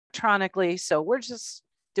electronically. So we're just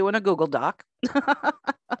doing a Google Doc.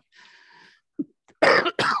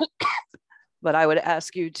 But I would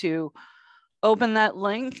ask you to open that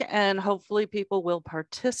link and hopefully people will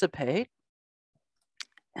participate.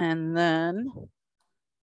 And then,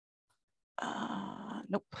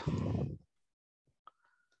 nope.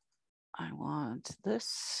 I want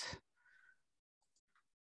this.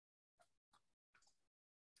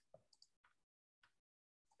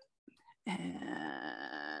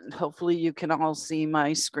 And hopefully you can all see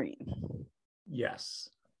my screen. Yes.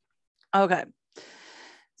 Okay.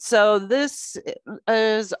 So this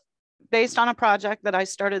is based on a project that I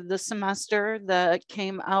started this semester that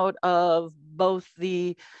came out of both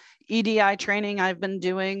the EDI training I've been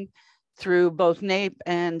doing through both NAEP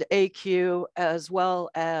and AQ, as well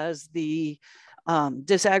as the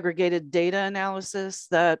disaggregated data analysis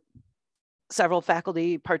that several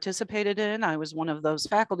faculty participated in. I was one of those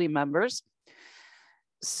faculty members.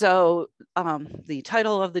 So the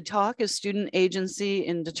title of the talk is Student Agency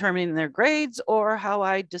in Determining Their Grades, or How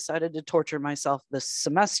I Decided to Torture Myself This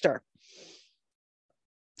Semester.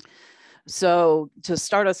 So to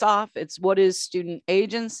start us off, it's what is student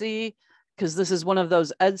agency? Because this is one of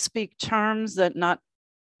those ed speak terms that not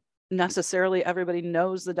necessarily everybody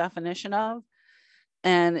knows the definition of.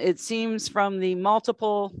 And it seems from the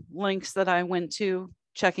multiple links that I went to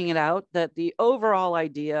checking it out that the overall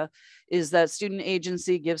idea is that student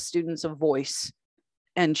agency gives students a voice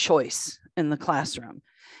and choice in the classroom.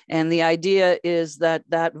 And the idea is that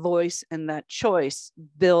that voice and that choice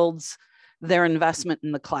builds their investment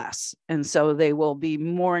in the class. And so they will be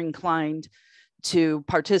more inclined to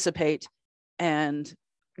participate and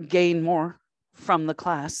gain more from the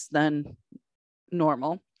class than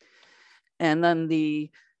normal. And then the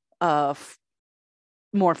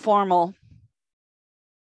more formal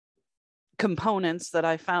components that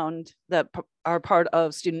I found that are part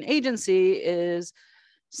of student agency is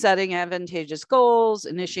setting advantageous goals,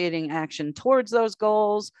 initiating action towards those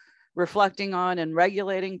goals, reflecting on and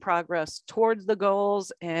regulating progress towards the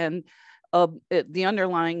goals, and the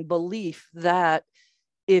underlying belief that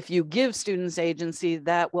if you give students agency,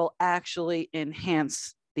 that will actually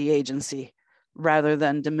enhance the agency rather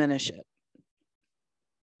than diminish it.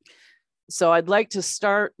 So I'd like to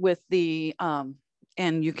start with the,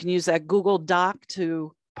 and you can use that Google Doc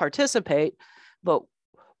to participate, but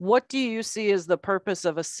what do you see as the purpose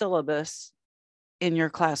of a syllabus in your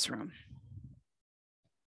classroom?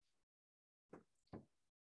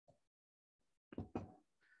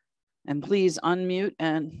 And please unmute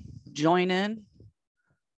and join in.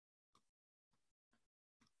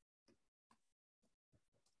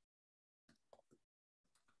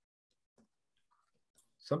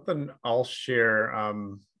 Something I'll share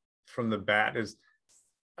from the bat is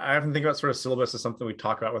I often think about sort of syllabus as something we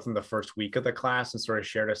talk about within the first week of the class and sort of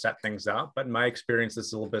share to set things up. But in my experience, the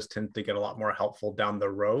syllabus tends to get a lot more helpful down the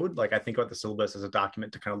road. Like I think about the syllabus as a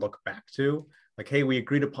document to kind of look back to. Like, hey, we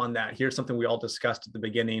agreed upon that. Here's something we all discussed at the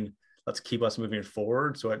beginning. Let's keep us moving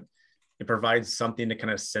forward. So it provides something to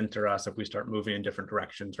kind of center us if we start moving in different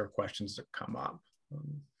directions or questions that come up.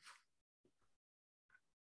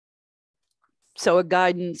 So a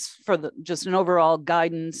guidance for just an overall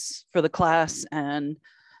guidance for the class and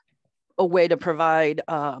a way to provide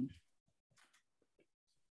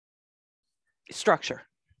structure.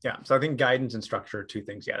 Yeah, so I think guidance and structure are two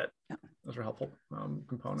things. Yeah, those are helpful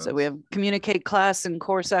components. So we have communicate class and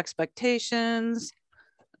course expectations,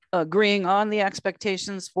 agreeing on the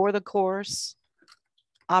expectations for the course,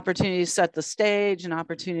 opportunity to set the stage, and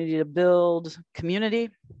opportunity to build community,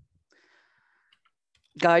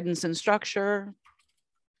 guidance and structure.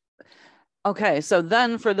 Okay, so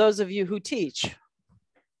then for those of you who teach,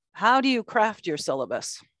 how do you craft your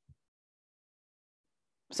syllabus?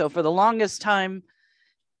 So for the longest time,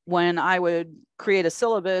 when I would create a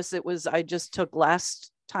syllabus, it was, I just took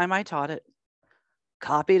last time I taught it,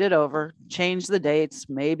 copied it over, changed the dates,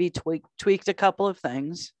 maybe tweaked a couple of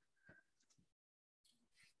things.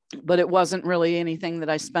 But it wasn't really anything that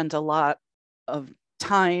I spent a lot of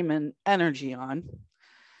time and energy on.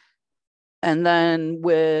 And then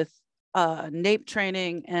with NAEP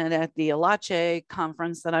training and at the Alache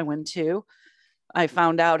conference that I went to, I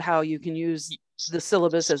found out how you can use the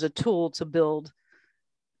syllabus as a tool to build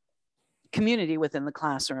community within the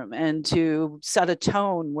classroom and to set a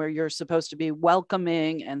tone where you're supposed to be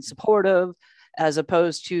welcoming and supportive, as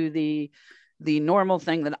opposed to the normal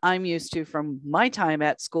thing that I'm used to from my time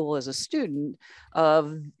at school as a student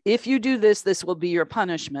of, if you do this, this will be your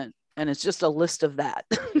punishment. And it's just a list of that.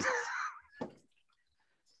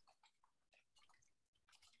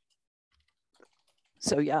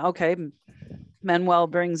 So yeah, okay. Manuel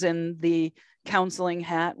brings in the counseling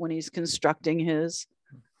hat when he's constructing his.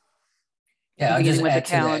 Yeah, I'll just with add the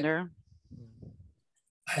calendar.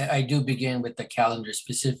 I do begin with the calendar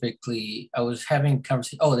specifically. I was having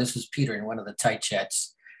conversation. Oh, this was Peter in one of the tight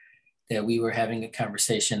chats that we were having a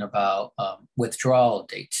conversation about withdrawal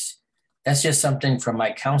dates. That's just something from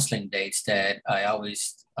my counseling dates that I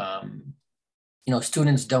always,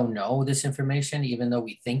 students don't know this information, even though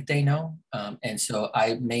we think they know. And so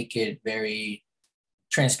I make it very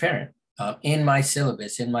transparent. In my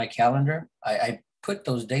syllabus, in my calendar, I put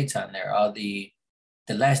those dates on there.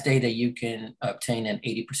 The last day that you can obtain an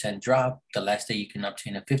 80% drop, the last day you can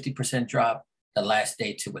obtain a 50% drop, the last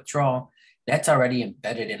day to withdraw. That's already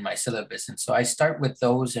embedded in my syllabus. And so I start with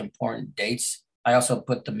those important dates. I also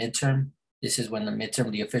put the midterm. This is when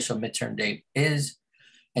the official midterm date is.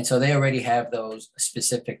 And so they already have those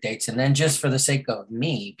specific dates. And then just for the sake of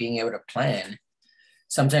me being able to plan,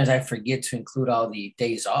 sometimes I forget to include all the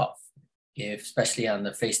days off, especially on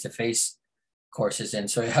the face-to-face courses. And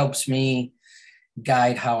so it helps me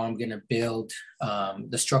guide how I'm going to build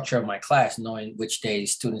the structure of my class, knowing which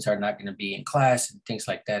days students are not going to be in class and things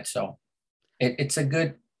like that. So it's a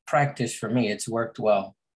good practice for me. It's worked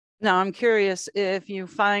well. Now, I'm curious if you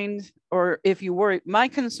find, or if you worry, my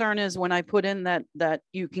concern is when I put in that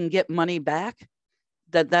you can get money back,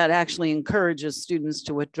 that actually encourages students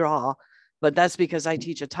to withdraw. But that's because I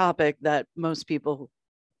teach a topic that most people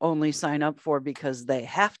only sign up for because they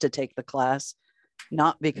have to take the class,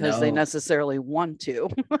 not because they necessarily want to.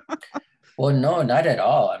 Well, no, not at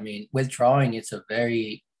all. I mean, withdrawing, it's a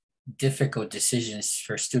very difficult decision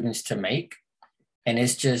for students to make. And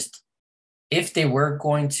it's just, if they were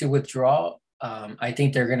going to withdraw, I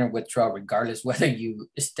think they're going to withdraw regardless whether you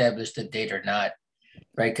established a date or not,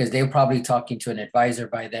 right? Because they're probably talking to an advisor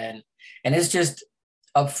by then. And it's just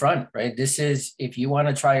upfront, right? This is, if you want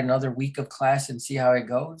to try another week of class and see how it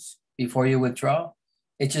goes before you withdraw,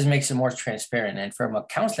 it just makes it more transparent. And from a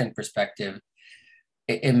counseling perspective,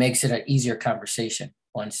 it makes it an easier conversation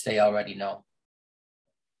once they already know.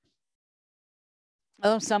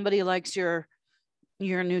 Oh, somebody likes your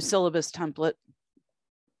new syllabus template,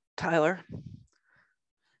 Tyler.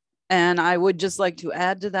 And I would just like to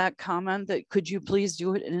add to that comment that could you please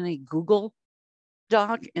do it in a Google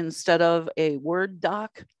Doc instead of a Word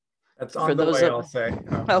doc? That's on the way, I'll say.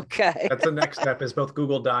 Okay. That's the next step, is both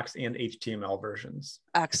Google Docs and HTML versions.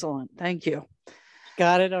 Excellent. Thank you.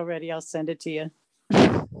 Got it already. I'll send it to you.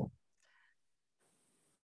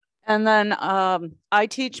 And then I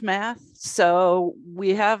teach math. So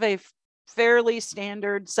we have a fairly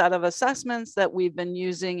standard set of assessments that we've been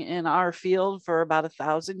using in our field for about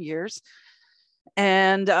 1,000 years.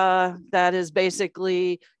 And that is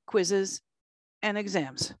basically quizzes and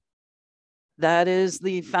exams. That is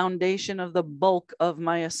the foundation of the bulk of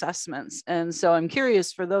my assessments. And so I'm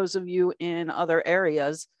curious, for those of you in other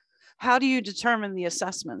areas, how do you determine the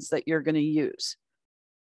assessments that you're going to use?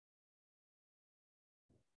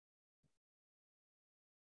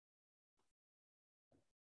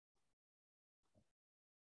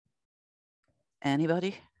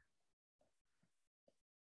 Anybody?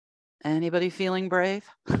 Anybody feeling brave?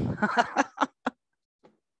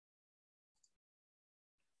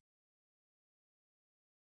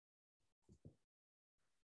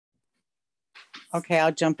 Okay,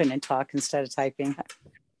 I'll jump in and talk instead of typing.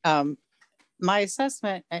 My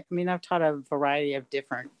assessment, I mean, I've taught a variety of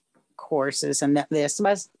different courses, and the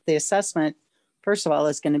assessment, first of all,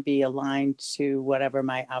 is going to be aligned to whatever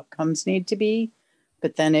my outcomes need to be,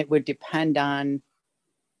 but then it would depend on,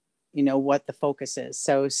 what the focus is.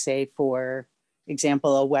 So say, for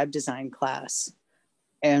example, a web design class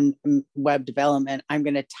and web development, I'm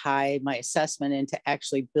going to tie my assessment into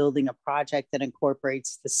actually building a project that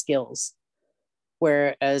incorporates the skills.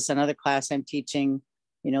 Whereas another class I'm teaching,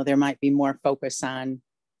 there might be more focus on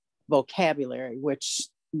vocabulary, which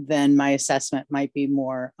then my assessment might be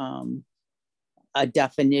more a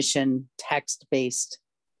definition text-based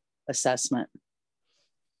assessment.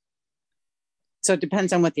 So it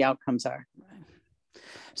depends on what the outcomes are.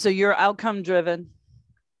 So you're outcome driven.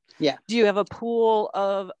 Yeah. Do you have a pool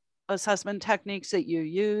of assessment techniques that you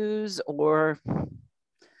use, or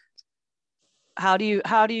how do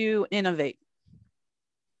you innovate?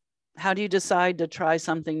 How do you decide to try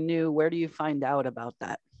something new? Where do you find out about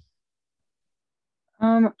that?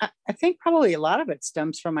 I think probably a lot of it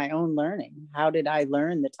stems from my own learning. How did I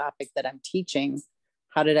learn the topic that I'm teaching?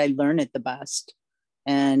 How did I learn it the best?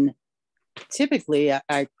 And typically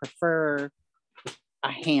I prefer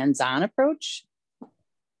a hands-on approach,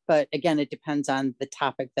 but again, it depends on the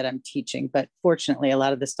topic that I'm teaching. But fortunately, a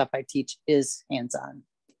lot of the stuff I teach is hands-on.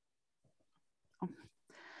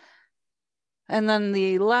 And then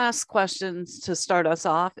the last questions to start us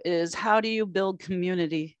off is, how do you build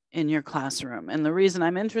community in your classroom? And the reason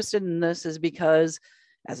I'm interested in this is because,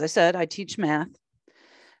 as I said, I teach math,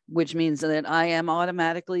 which means that I am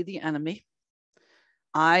automatically the enemy.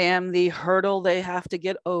 I am the hurdle they have to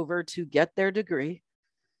get over to get their degree.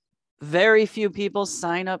 Very few people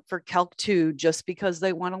sign up for Calc 2 just because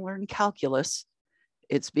they want to learn calculus.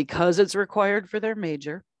 It's because it's required for their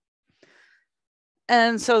major.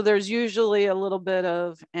 And so there's usually a little bit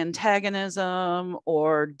of antagonism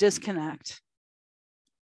or disconnect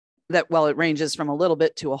that, well, it ranges from a little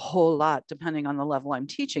bit to a whole lot, depending on the level I'm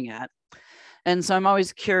teaching at. And so I'm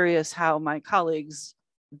always curious how my colleagues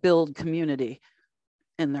build community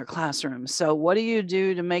in their classrooms. So what do you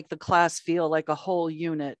do to make the class feel like a whole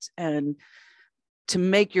unit, and to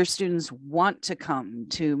make your students want to come,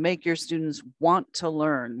 to make your students want to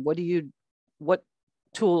learn? What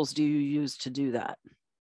tools do you use to do that?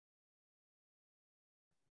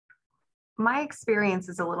 My experience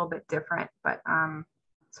is a little bit different, but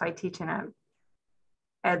so I teach in a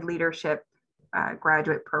ed leadership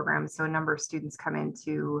graduate program. So a number of students come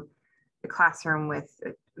into the classroom with,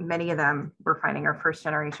 many of them we're finding are first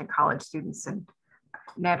generation college students and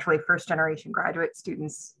naturally first generation graduate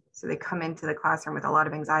students. So they come into the classroom with a lot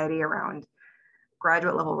of anxiety around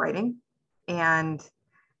graduate level writing. And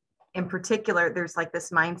in particular, there's like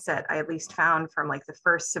this mindset I at least found from like the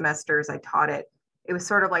first semesters I taught it. It was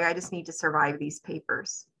sort of like, I just need to survive these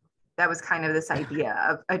papers. That was kind of this idea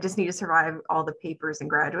of, I just need to survive all the papers in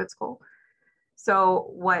graduate school.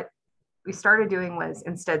 So what we started doing was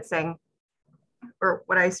instead saying, or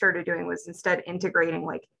what I started doing was instead integrating,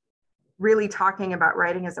 like really talking about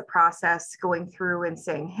writing as a process, going through and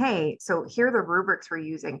saying, hey, so here are the rubrics we're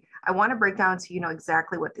using. I want to break down so you know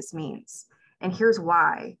exactly what this means. And here's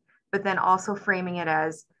why. But then also framing it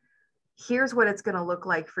as, here's what it's going to look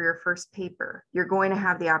like for your first paper. You're going to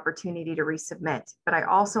have the opportunity to resubmit, but I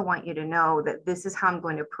also want you to know that this is how I'm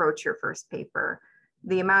going to approach your first paper.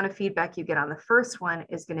 The amount of feedback you get on the first one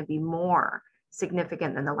is going to be more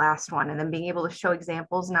significant than the last one. And then being able to show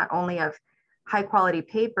examples, not only of high quality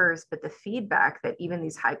papers, but the feedback that even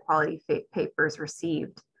these high quality papers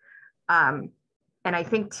received. And I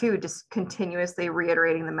think too, just continuously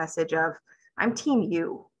reiterating the message of, I'm team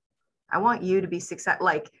you. I want you to be successful.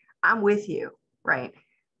 Like, I'm with you, right?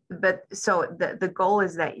 But so the goal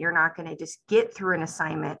is that you're not going to just get through an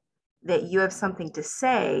assignment, that you have something to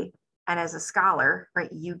say. And as a scholar,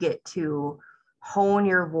 right, you get to hone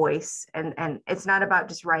your voice. And it's not about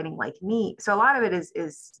just writing like me. So a lot of it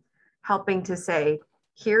is helping to say,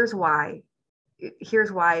 here's why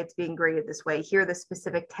it's being graded this way. Here are the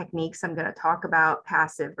specific techniques I'm going to talk about,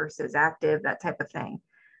 passive versus active, that type of thing.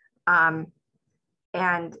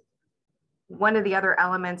 And one of the other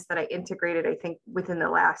elements that I integrated, I think within the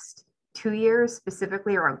last 2 years,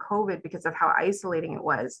 specifically around COVID, because of how isolating it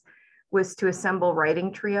was to assemble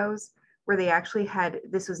writing trios where they actually had,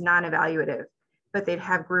 this was non-evaluative, but they'd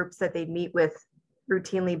have groups that they'd meet with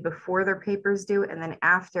routinely before their papers due and then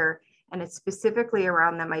after. And it's specifically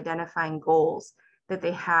around them identifying goals that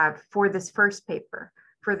they have for this first paper,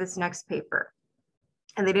 for this next paper.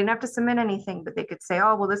 And they didn't have to submit anything, but they could say,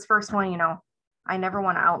 oh, well, this first one, you know, I never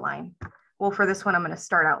want to outline. Well, for this one, I'm going to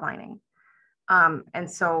start outlining. And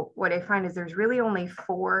so what I find is there's really only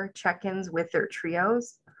 4 check-ins with their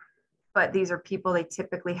trios, but these are people they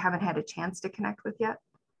typically haven't had a chance to connect with yet.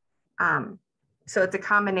 So it's a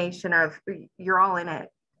combination of, you're all in it.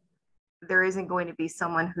 There isn't going to be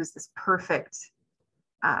someone who's this perfect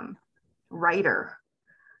writer,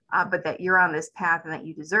 but that you're on this path and that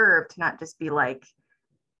you deserve to not just be like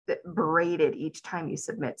berated each time you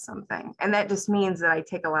submit something. And that just means that I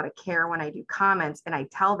take a lot of care when I do comments and I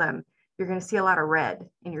tell them, you're going to see a lot of red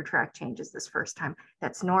in your track changes this first time.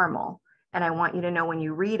 That's normal. And I want you to know when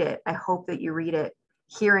you read it, I hope that you read it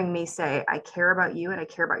hearing me say, I care about you and I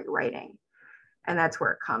care about your writing. And that's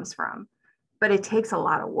where it comes from. But it takes a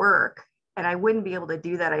lot of work. And I wouldn't be able to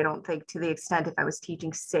do that, I don't think, to the extent if I was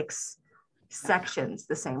teaching 6 sections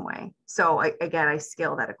the same way. So I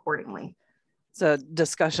scale that accordingly. It's a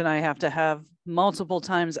discussion I have to have multiple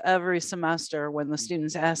times every semester when the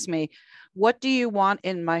students ask me, what do you want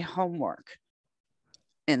in my homework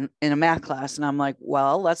in a math class? And I'm like,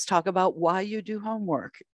 well, let's talk about why you do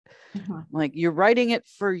homework. Mm-hmm. Like, you're writing it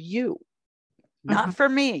for you, not mm-hmm. for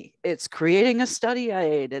me. It's creating a study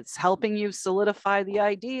aid. It's helping you solidify the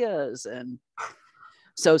ideas. And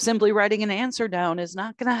so simply writing an answer down is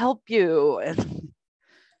not going to help you. And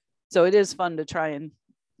so it is fun to try and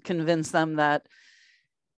convince them that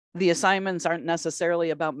the assignments aren't necessarily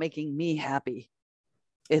about making me happy.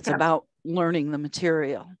 It's about learning the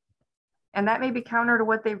material. And that may be counter to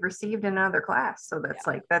what they've received in another class. So that's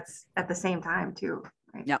like, that's at the same time too.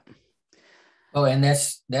 Right? Yep. Oh, and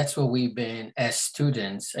that's what we've been, as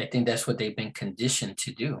students, I think that's what they've been conditioned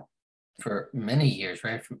to do for many years,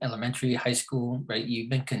 right? From elementary, high school, right? You've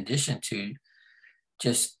been conditioned to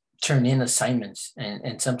just turn in assignments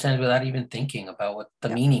and sometimes without even thinking about what the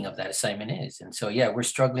meaning of that assignment is. And so, yeah, we're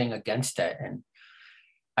struggling against that. And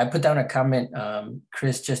I put down a comment,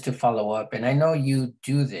 Chris, just to follow up. And I know you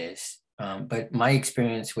do this, but my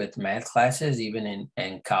experience with math classes, even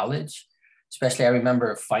in college, especially I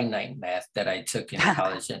remember finite math that I took in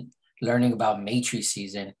college and learning about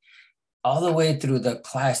matrices, and all the way through the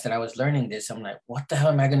class that I was learning this, I'm like, what the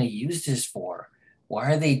hell am I going to use this for?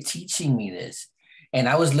 Why are they teaching me this? And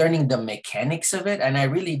I was learning the mechanics of it, and I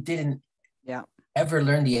really didn't ever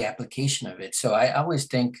learn the application of it. So I always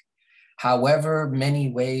think, however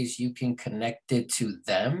many ways you can connect it to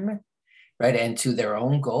them, right, and to their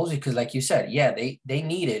own goals, because like you said, yeah, they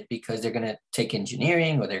need it because they're going to take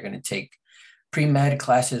engineering or they're going to take pre-med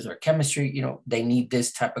classes or chemistry, you know, they need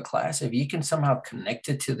this type of class. If you can somehow connect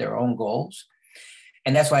it to their own goals.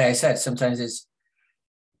 And that's why I said sometimes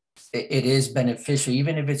it is beneficial,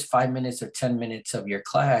 even if it's 5 minutes or 10 minutes of your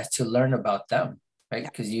class, to learn about them, right?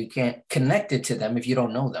 Because you can't connect it to them if you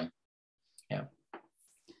don't know them. Yeah.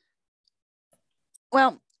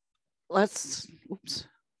 Well, oops,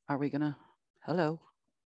 are we gonna, hello,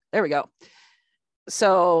 there we go.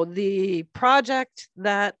 So the project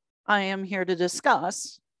that I am here to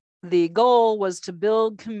discuss, the goal was to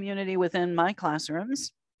build community within my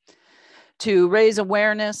classrooms, to raise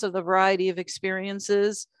awareness of the variety of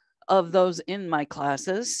experiences of those in my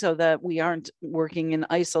classes so that we aren't working in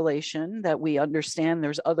isolation, that we understand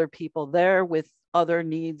there's other people there with other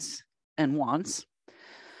needs and wants.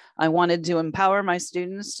 I wanted to empower my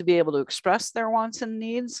students to be able to express their wants and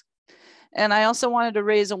needs. And I also wanted to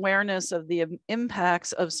raise awareness of the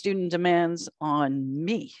impacts of student demands on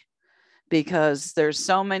me, because there's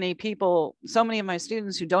so many people, so many of my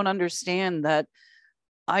students who don't understand that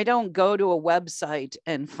I don't go to a website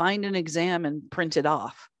and find an exam and print it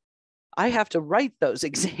off. I have to write those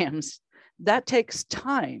exams. That takes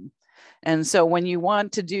time. And so when you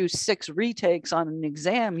want to do 6 retakes on an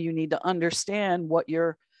exam, you need to understand what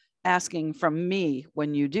you're asking from me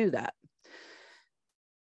when you do that.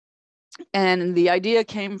 And the idea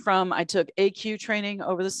came from, I took AQ training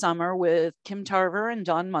over the summer with Kim Tarver and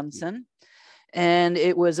Dawn Munson. And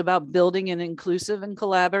it was about building an inclusive and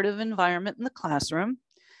collaborative environment in the classroom.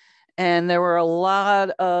 And there were a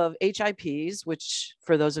lot of HIPs, which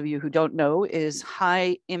for those of you who don't know is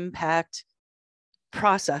high impact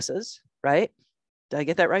processes, right? Did I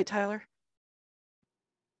get that right, Tyler?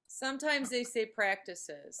 Sometimes they say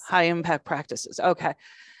practices. High impact practices, okay.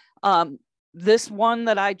 This one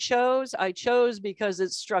that I chose because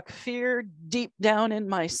it struck fear deep down in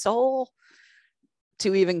my soul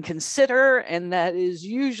to even consider, and that is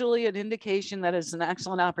usually an indication that it's an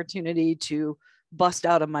excellent opportunity to bust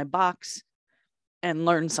out of my box and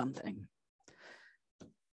learn something.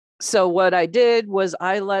 So what I did was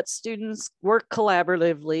I let students work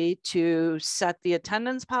collaboratively to set the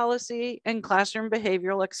attendance policy and classroom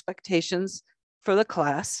behavioral expectations for the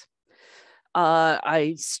class.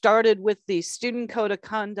 I started with the student code of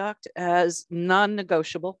conduct as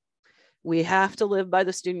non-negotiable. We have to live by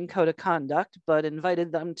the student code of conduct, but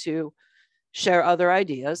invited them to share other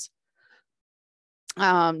ideas.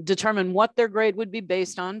 Determine what their grade would be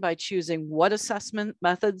based on by choosing what assessment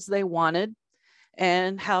methods they wanted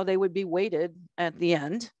and how they would be weighted at the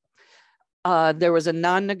end. There was a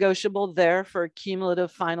non-negotiable there for a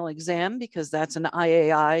cumulative final exam, because that's an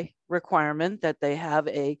IAI requirement that they have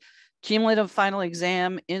a cumulative final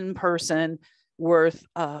exam in person worth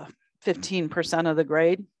 15% of the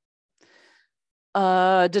grade.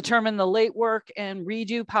 Determine the late work and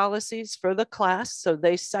redo policies for the class, so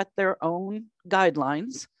they set their own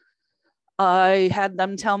guidelines. I had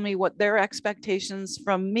them tell me what their expectations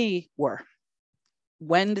from me were.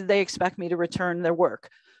 When did they expect me to return their work?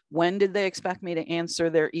 When did they expect me to answer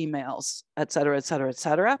their emails, et cetera, et cetera, et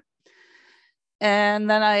cetera. And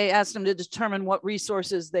then I asked them to determine what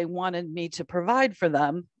resources they wanted me to provide for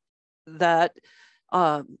them. That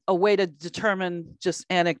a way to determine, just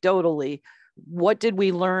anecdotally, what did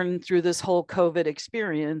we learn through this whole COVID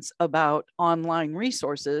experience about online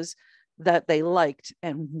resources that they liked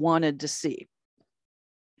and wanted to see.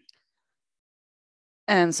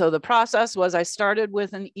 And so the process was, I started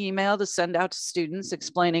with an email to send out to students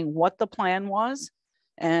explaining what the plan was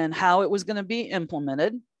and how it was going to be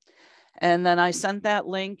implemented. And then I sent that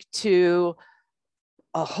link to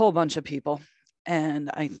a whole bunch of people.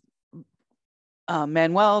 And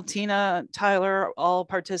Manuel, Tina, Tyler all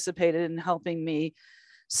participated in helping me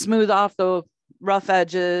smooth off the rough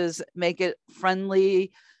edges, make it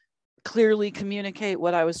friendly, clearly communicate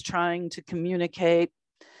what I was trying to communicate.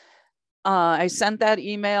 I sent that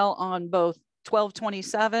email on both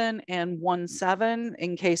 12/27 and 1/7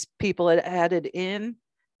 in case people had added in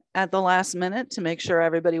at the last minute to make sure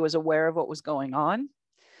everybody was aware of what was going on.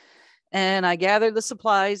 And I gathered the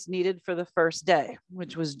supplies needed for the first day,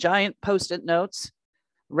 which was giant Post-it notes,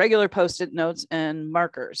 regular Post-it notes, and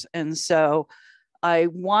markers. And so I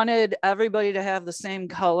wanted everybody to have the same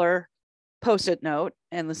color Post-it note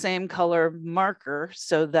and the same color marker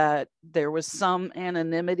so that there was some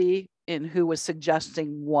anonymity in who was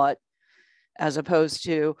suggesting what, as opposed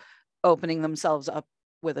to opening themselves up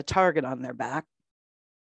with a target on their back.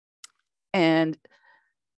 And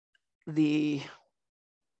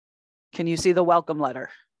can you see the welcome letter?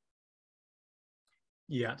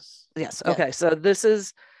 Yes. Yes. Yeah. Okay. So this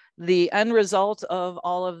is the end result of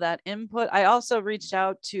all of that input. I also reached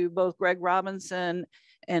out to both Greg Robinson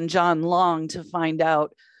and John Long to find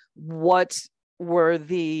out what were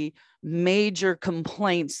the major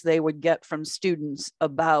complaints they would get from students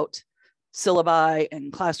about syllabi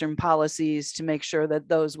and classroom policies to make sure that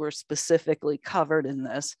those were specifically covered in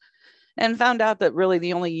this, and found out that really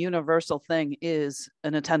the only universal thing is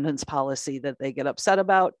an attendance policy that they get upset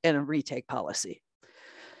about and a retake policy.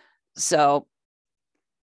 So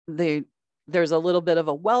there's a little bit of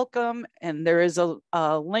a welcome, and there is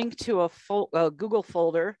a link to a Google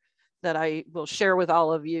folder that I will share with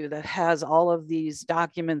all of you that has all of these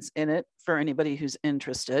documents in it for anybody who's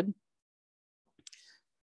interested.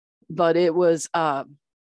 But it was,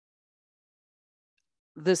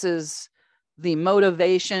 this is the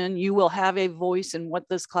motivation. You will have a voice in what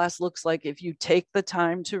this class looks like if you take the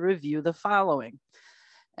time to review the following.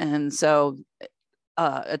 And so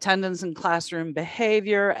attendance and classroom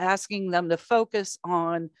behavior, asking them to focus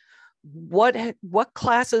on what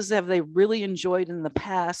classes have they really enjoyed in the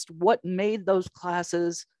past, what made those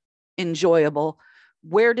classes enjoyable,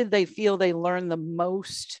 where did they feel they learned the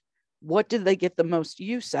most, what did they get the most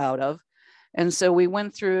use out of. And so we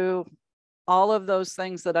went through all of those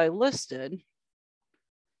things that I listed.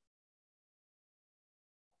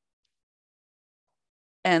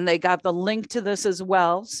 And they got the link to this as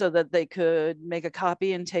well so that they could make a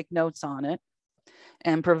copy and take notes on it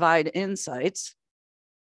and provide insights.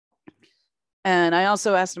 And I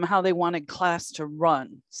also asked them how they wanted class to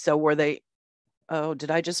run. So were they, oh,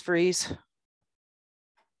 did I just freeze?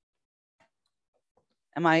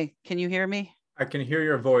 Can you hear me? I can hear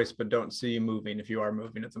your voice, but don't see you moving if you are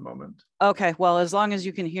moving at the moment. Okay, well, as long as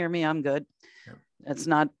you can hear me, I'm good. Yep. It's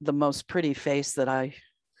not the most pretty face that I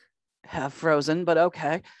have frozen, but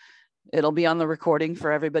okay. It'll be on the recording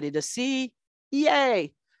for everybody to see.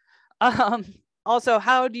 Yay. Also,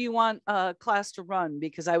 how do you want class to run?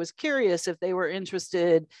 Because I was curious if they were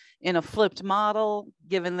interested in a flipped model,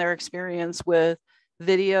 given their experience with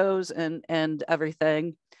videos and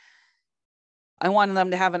everything. I wanted them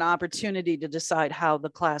to have an opportunity to decide how the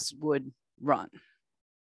class would run.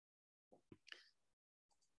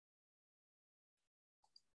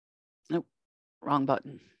 Nope, wrong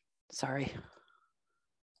button. Sorry.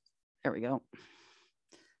 There we go.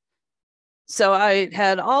 So I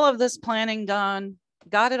had all of this planning done,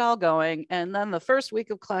 got it all going, and then the first week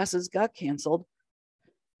of classes got canceled.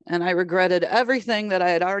 And I regretted everything that I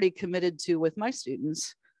had already committed to with my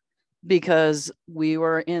students because we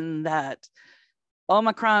were in that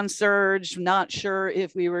Omicron surge, not sure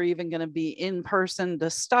if we were even going to be in person to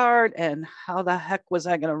start, and how the heck was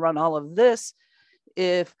I going to run all of this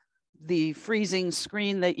if the freezing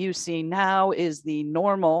screen that you see now is the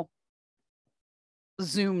normal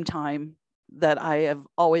Zoom time that I have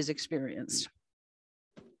always experienced.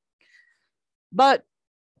 But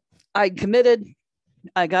I committed,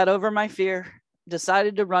 I got over my fear,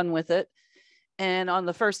 decided to run with it. And on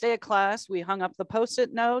the first day of class, we hung up the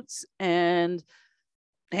Post-it notes and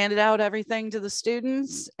handed out everything to the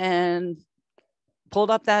students and pulled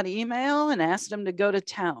up that email and asked them to go to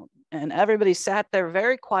town. And everybody sat there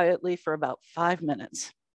very quietly for about 5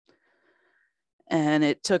 minutes. And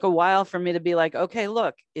it took a while for me to be like, okay,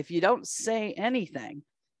 look, if you don't say anything,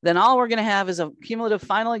 then all we're going to have is a cumulative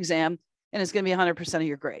final exam, and it's going to be 100% of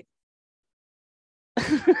your grade.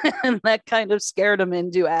 And that kind of scared them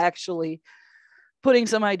into actually putting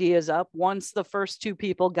some ideas up. Once the first 2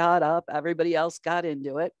 people got up, everybody else got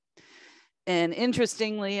into it. And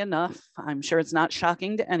interestingly enough, I'm sure it's not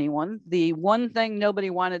shocking to anyone, the one thing nobody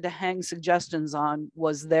wanted to hang suggestions on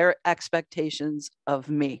was their expectations of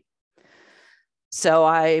me. So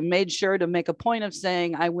I made sure to make a point of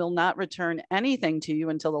saying, I will not return anything to you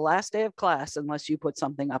until the last day of class unless you put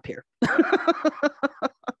something up here.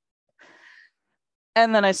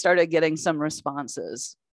 And then I started getting some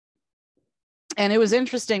responses. And it was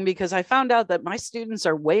interesting because I found out that my students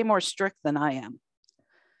are way more strict than I am.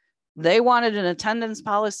 They wanted an attendance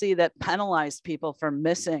policy that penalized people for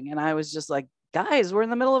missing. And I was just like, guys, we're in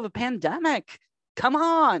the middle of a pandemic. Come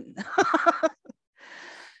on.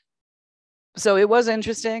 So it was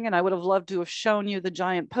interesting, and I would have loved to have shown you the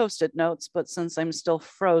giant Post-it notes, but since I'm still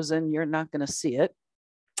frozen, you're not going to see it.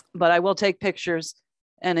 But I will take pictures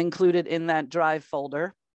and include it in that drive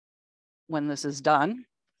folder when this is done.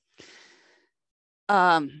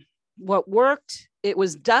 What worked, it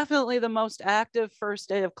was definitely the most active first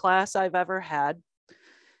day of class I've ever had.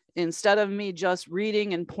 Instead of me just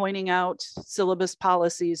reading and pointing out syllabus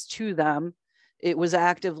policies to them, it was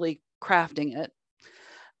actively crafting it.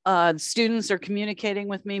 Students are communicating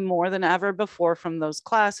with me more than ever before from those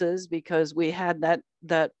classes because we had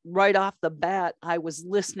that right off the bat, I was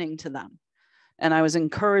listening to them and I was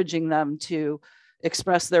encouraging them to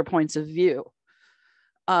express their points of view.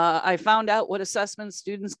 I found out what assessment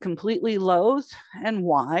students completely loathe and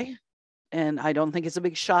why. And I don't think it's a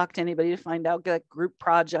big shock to anybody to find out that group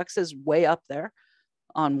projects is way up there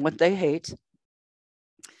on what they hate.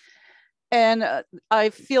 And I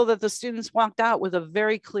feel that the students walked out with a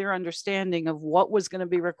very clear understanding of what was going to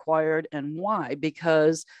be required and why,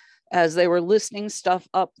 because as they were listing stuff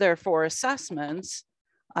up there for assessments,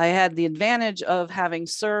 I had the advantage of having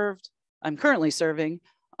served, I'm currently serving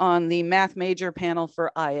on the math major panel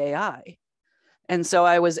for IAI. And so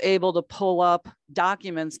I was able to pull up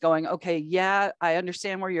documents going, okay, yeah, I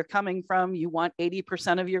understand where you're coming from. You want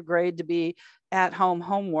 80% of your grade to be at home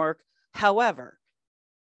homework. However,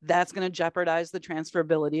 that's going to jeopardize the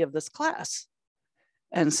transferability of this class.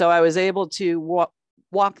 And so I was able to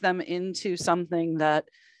walk them into something that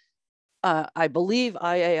I believe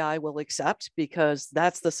IAI will accept, because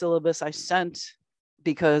that's the syllabus I sent,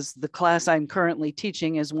 because the class I'm currently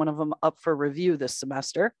teaching is one of them up for review this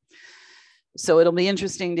semester. So it'll be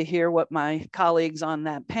interesting to hear what my colleagues on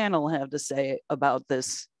that panel have to say about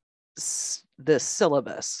this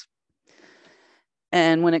syllabus.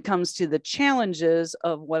 And when it comes to the challenges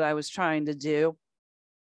of what I was trying to do,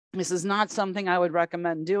 this is not something I would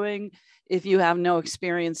recommend doing if you have no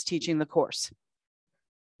experience teaching the course,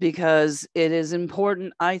 because it is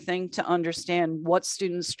important, I think, to understand what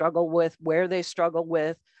students struggle with, where they struggle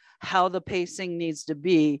with, how the pacing needs to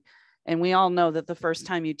be. And we all know that the first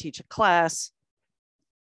time you teach a class,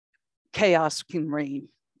 chaos can reign.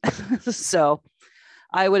 So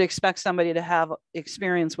I would expect somebody to have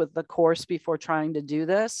experience with the course before trying to do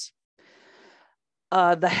this.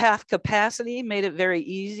 The half capacity made it very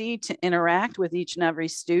easy to interact with each and every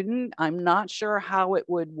student. I'm not sure how it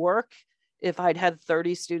would work if I'd had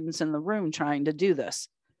 30 students in the room trying to do this.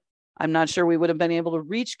 I'm not sure we would have been able to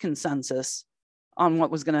reach consensus on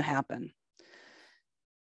what was going to happen.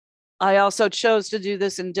 I also chose to do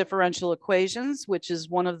this in differential equations, which is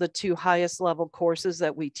one of the 2 highest level courses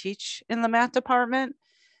that we teach in the math department.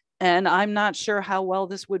 And I'm not sure how well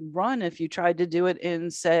this would run if you tried to do it in,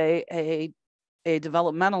 say, a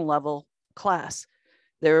developmental level class.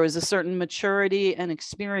 There was a certain maturity and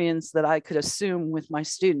experience that I could assume with my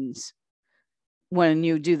students when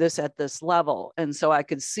you do this at this level. And so I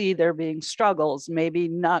could see there being struggles, maybe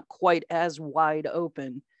not quite as wide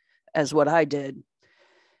open as what I did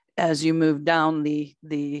as you move down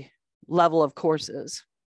the level of courses.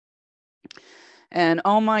 And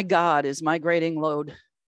oh my God, is my grading load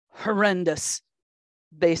horrendous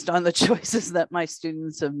based on the choices that my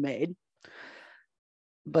students have made.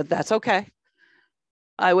 But that's okay.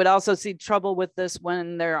 I would also see trouble with this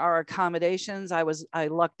when there are accommodations. I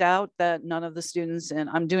lucked out that none of the students, and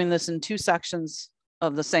I'm doing this in 2 sections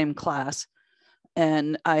of the same class,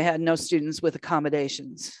 and I had no students with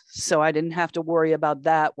accommodations. So I didn't have to worry about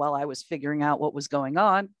that while I was figuring out what was going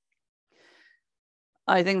on.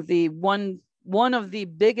 I think the one of the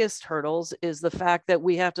biggest hurdles is the fact that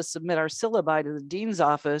we have to submit our syllabi to the dean's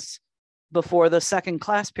office before the second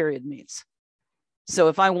class period meets. So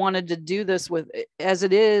if I wanted to do this with, as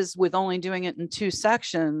it is, with only doing it in 2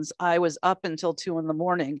 sections, I was up until 2 in the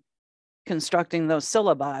morning constructing those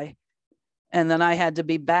syllabi. And then I had to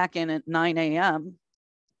be back in at 9 a.m.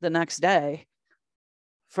 the next day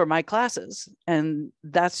for my classes. And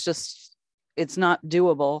that's just, it's not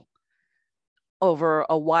doable over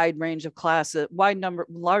a wide range of classes,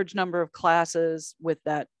 large number of classes with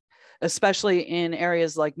that, especially in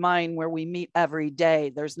areas like mine where we meet every day.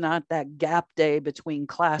 There's not that gap day between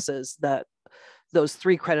classes that those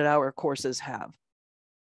 3 credit hour courses have.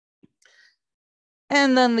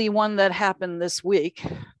 And then the one that happened this week,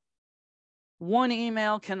 one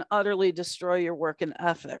email can utterly destroy your work and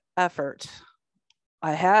effort.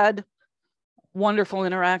 I had wonderful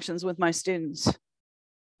interactions with my students.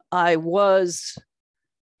 I was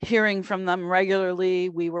hearing from them regularly.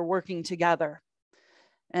 We were working together.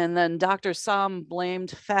 And then Dr. Sam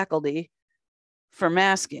blamed faculty for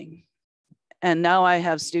masking. And now I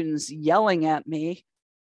have students yelling at me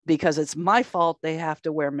because it's my fault they have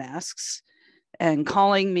to wear masks and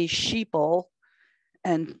calling me sheeple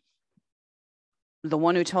and the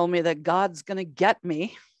one who told me that God's going to get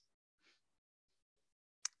me.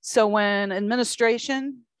 So when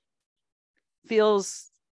administration feels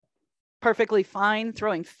perfectly fine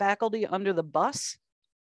throwing faculty under the bus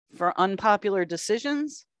for unpopular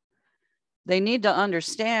decisions, they need to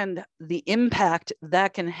understand the impact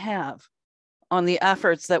that can have on the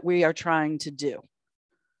efforts that we are trying to do.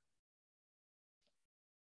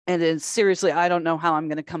 And it's seriously, I don't know how I'm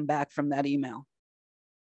going to come back from that email.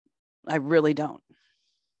 I really don't.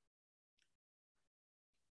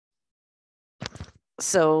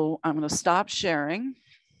 So I'm going to stop sharing.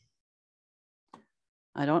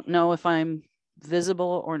 I don't know if I'm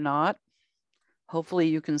visible or not. Hopefully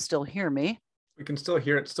you can still hear me. We can still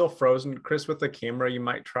hear it, still frozen. Chris, with the camera, you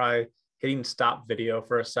might try hitting stop video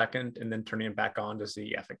for a second and then turning it back on to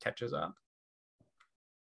see if it catches up.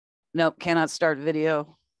 Nope, cannot start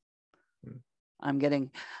video. I'm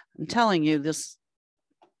telling you, this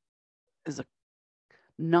is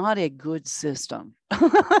not a good system.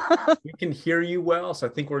 We can hear you well, so I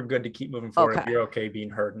think we're good to keep moving forward. Okay. If you're okay being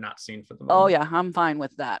heard and not seen for the moment. Oh yeah, I'm fine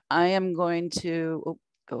with that. I am going to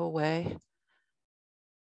go away.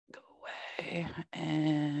 Go away.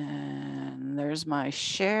 And there's my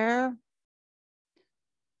share.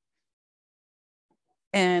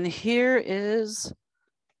 And here is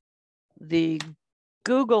the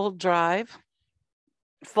Google Drive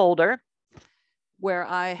folder where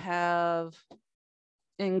I have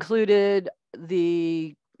included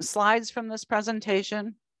the slides from this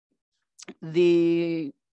presentation,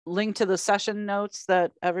 the link to the session notes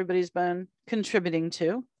that everybody's been contributing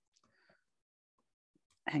to.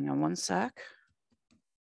 Hang on one sec.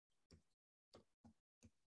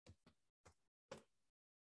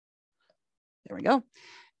 There we go.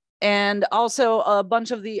 And also a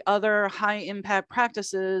bunch of the other high impact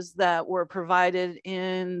practices that were provided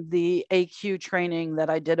in the AQ training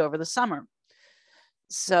that I did over the summer.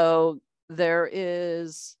 So there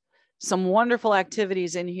is some wonderful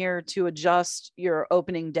activities in here to adjust your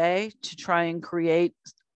opening day to try and create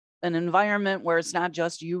an environment where it's not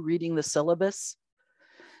just you reading the syllabus.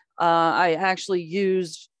 I actually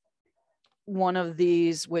used one of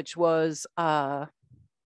these, which was, let's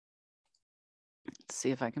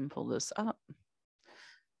see if I can pull this up.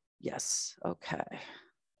 Yes, okay.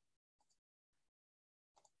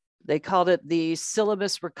 They called it the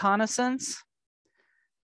syllabus reconnaissance,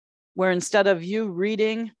 where instead of you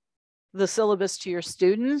reading the syllabus to your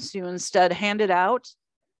students, you instead hand it out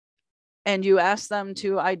and you ask them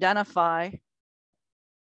to identify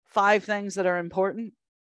 5 things that are important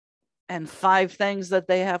and 5 things that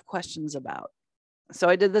they have questions about. So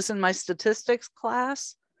I did this in my statistics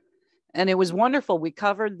class and it was wonderful. We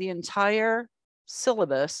covered the entire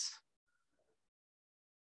syllabus.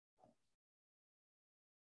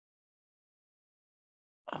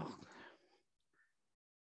 Oh.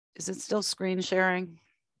 Is it still screen sharing?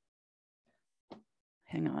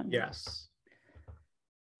 Hang on. Yes.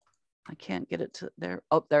 I can't get it to there.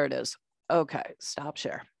 Oh, there it is. Okay, stop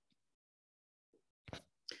share.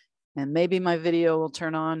 And maybe my video will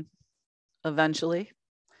turn on eventually.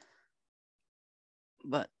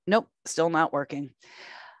 But nope, still not working.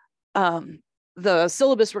 The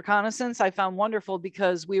syllabus reconnaissance I found wonderful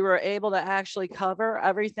because we were able to actually cover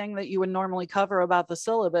everything that you would normally cover about the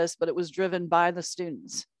syllabus, but it was driven by the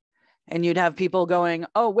students. And you'd have people going,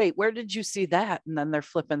 oh, wait, where did you see that? And then they're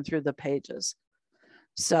flipping through the pages.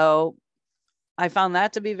 So I found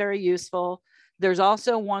that to be very useful. There's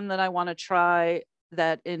also one that I want to try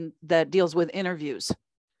that deals with interviews.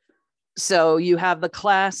 So you have the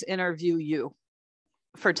class interview you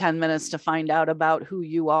for 10 minutes to find out about who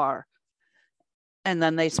you are. And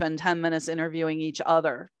then they spend 10 minutes interviewing each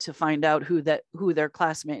other to find out who their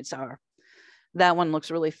classmates are. That one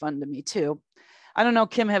looks really fun to me too. I don't know,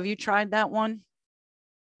 Kim, have you tried that one?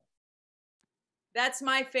 That's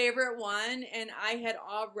my favorite one. And I had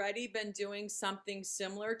already been doing something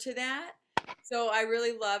similar to that. So I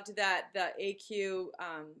really loved that the AQ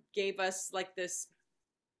gave us like this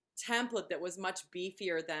template that was much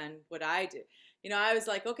beefier than what I did. You know, I was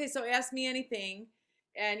like, okay, so ask me anything.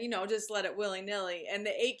 and, you know, just let it willy-nilly. And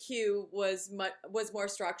the AQ was more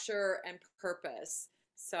structure and purpose.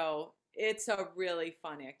 So it's a really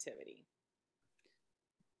fun activity.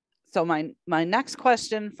 So my next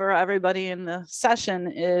question for everybody in the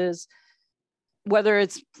session is, whether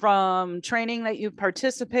it's from training that you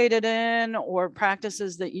participated in or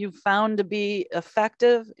practices that you found to be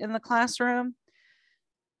effective in the classroom,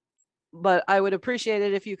 but I would appreciate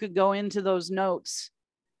it if you could go into those notes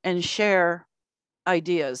and share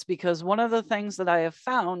ideas, because one of the things that I have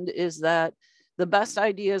found is that the best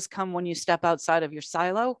ideas come when you step outside of your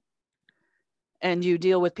silo and you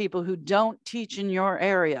deal with people who don't teach in your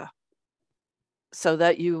area, so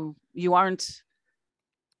that you aren't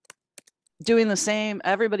doing the same,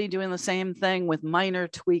 everybody doing the same thing with minor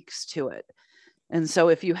tweaks to it. And so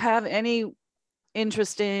if you have any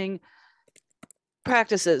interesting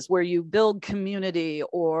practices where you build community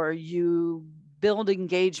or you build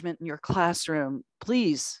engagement in your classroom,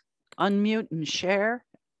 please unmute and share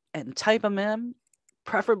and type them in,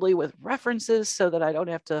 preferably with references so that I don't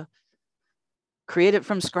have to create it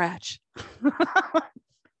from scratch.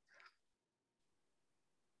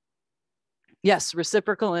 Yes,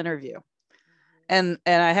 reciprocal interview. And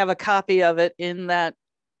I have a copy of it in that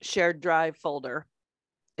shared drive folder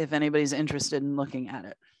if anybody's interested in looking at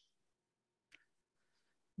it.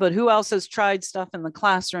 But who else has tried stuff in the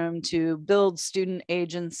classroom to build student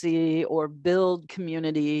agency or build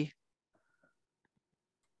community?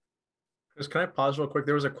 Chris, can I pause real quick?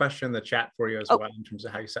 There was a question in the chat for you as well in terms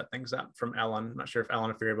of how you set things up from Ellen. I'm not sure if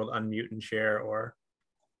Ellen, if you're able to unmute and share or.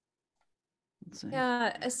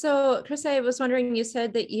 Yeah, so Chris, I was wondering, you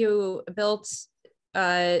said that you built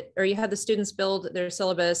or you had the students build their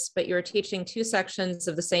syllabus, but you were teaching 2 sections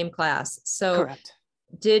of the same class. So correct.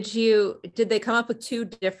 Did they come up with 2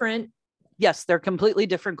 different? Yes, they're completely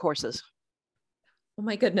different courses. Oh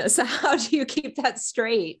my goodness. How do you keep that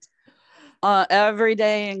straight? Every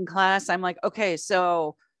day in class, I'm like, okay,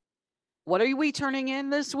 so what are we turning in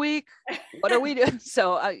this week? What are we doing?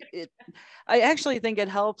 So I actually think it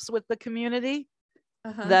helps with the community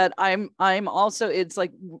that I'm also, it's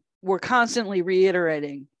like, we're constantly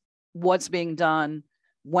reiterating what's being done,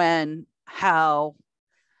 when, how.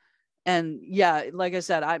 And yeah, like I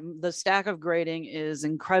said, the stack of grading is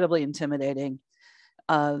incredibly intimidating.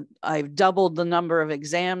 I've doubled the number of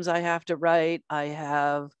exams I have to write. I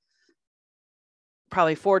have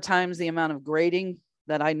probably 4 times the amount of grading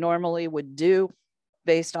that I normally would do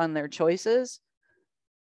based on their choices.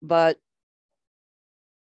 But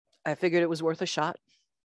I figured it was worth a shot.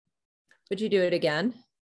 Would you do it again?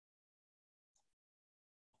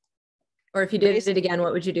 Or if you did it again,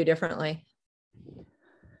 what would you do differently?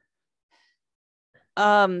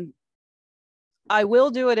 I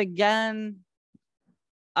will do it again.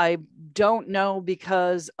 I don't know,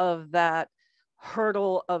 because of that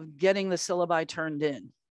hurdle of getting the syllabi turned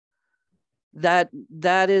in. That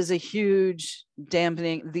is a huge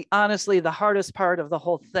dampening. Honestly, the hardest part of the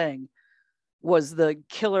whole thing was the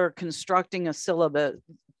killer constructing a syllabus,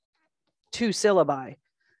 2 syllabi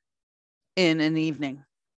in an evening.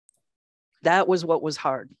 That was what was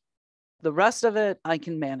hard. The rest of it I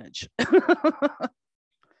can manage.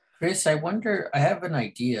 Chris, I wonder, I have an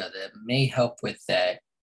idea that may help with that.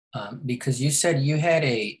 Because you said you had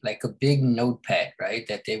a big notepad, right?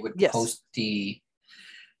 That they would post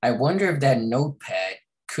I wonder if that notepad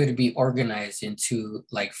could be organized into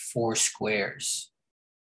like 4 squares,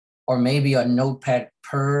 or maybe a notepad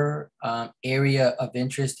per area of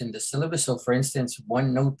interest in the syllabus. So for instance,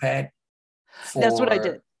 1 notepad for... That's what I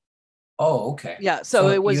did. Oh, okay. Yeah, so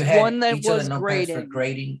it was one that was grading. For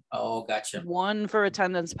grading. Oh, gotcha. 1 for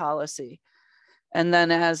attendance policy. And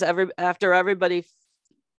then after everybody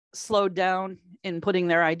slowed down in putting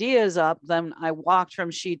their ideas up, then I walked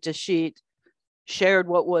from sheet to sheet, shared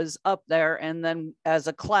what was up there, and then as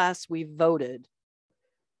a class we voted.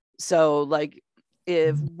 So like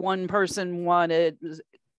if one person wanted,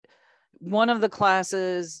 one of the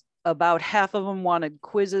classes, about half of them wanted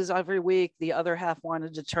quizzes every week, the other half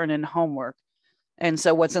wanted to turn in homework. And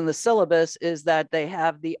so what's in the syllabus is that they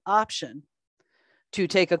have the option to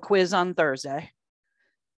take a quiz on Thursday.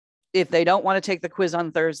 If they don't want to take the quiz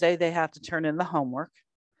on Thursday, they have to turn in the homework.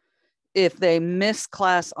 If they miss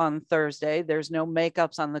class on Thursday, there's no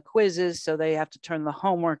makeups on the quizzes, so they have to turn the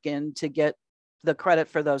homework in to get the credit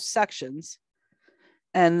for those sections.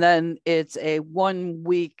 And then it's a 1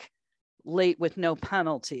 week late with no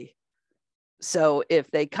penalty. So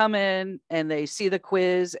if they come in and they see the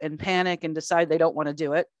quiz and panic and decide they don't want to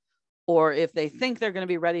do it, or if they think they're going to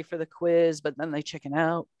be ready for the quiz, but then they chicken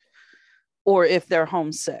out, or if they're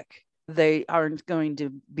homesick, they aren't going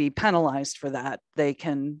to be penalized for that. They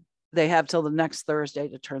can they have till the next Thursday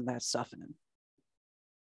to turn that stuff in.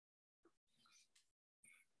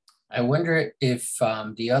 I wonder if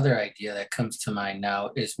the other idea that comes to mind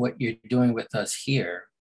now is what you're doing with us here.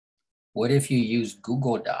 What if you use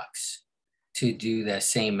Google Docs to do that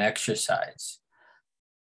same exercise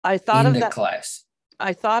I thought in of the that class?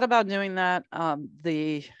 I thought about doing that.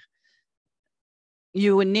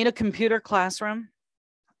 You would need a computer classroom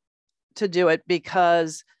to do it,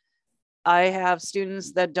 because I have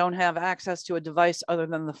students that don't have access to a device other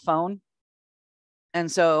than the phone. And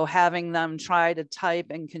so having them try to type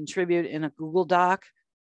and contribute in a Google Doc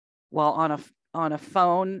while on a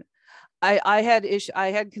phone, I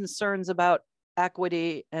had concerns about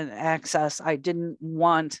equity and access. I didn't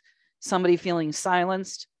want somebody feeling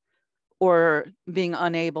silenced or being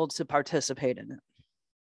unable to participate in it.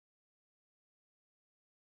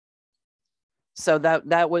 So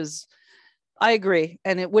that was, I agree.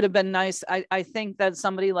 And it would have been nice. I think that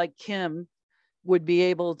somebody like Kim would be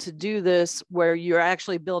able to do this, where you're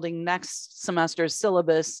actually building next semester's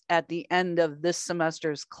syllabus at the end of this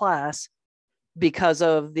semester's class because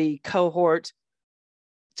of the cohort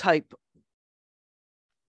type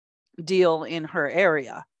deal in her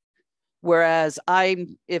area. Whereas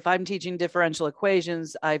if I'm teaching differential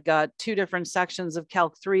equations, I've got 2 different sections of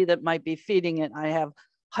Calc 3 that might be feeding it. I have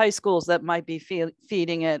high schools that might be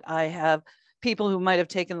feeding it. I have people who might have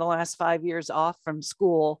taken the last 5 years off from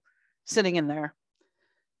school sitting in there.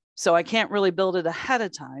 So I can't really build it ahead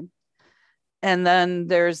of time. And then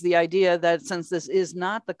there's the idea that since this is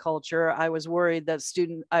not the culture, I was worried that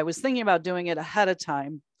I was thinking about doing it ahead of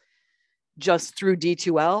time just through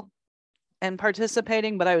D2L and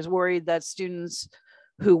participating, but I was worried that students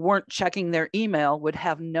who weren't checking their email would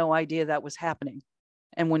have no idea that was happening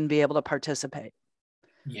and wouldn't be able to participate.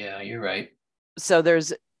 Yeah, you're right. So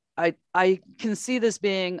I can see this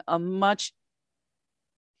being a much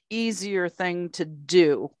easier thing to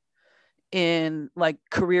do in like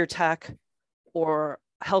career tech or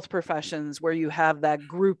health professions, where you have that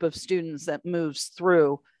group of students that moves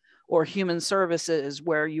through, or human services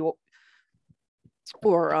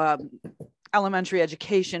or elementary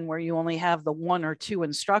education, where you only have the 1 or 2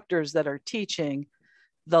 instructors that are teaching.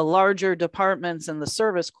 The larger departments and the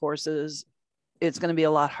service courses, it's going to be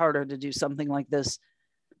a lot harder to do something like this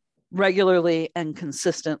regularly and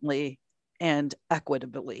consistently and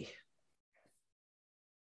equitably.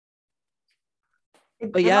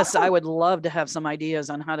 But yes, I would love to have some ideas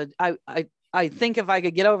on how to, I think if I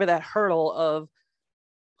could get over that hurdle of,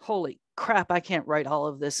 holy crap, I can't write all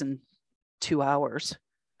of this in 2 hours.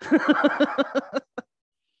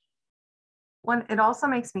 It also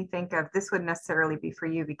makes me think of, this wouldn't necessarily be for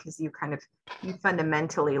you because you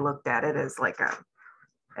fundamentally looked at it as like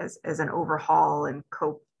as an overhaul and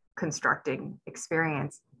co-constructing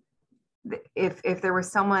experience. If there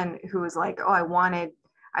was someone who was like, oh,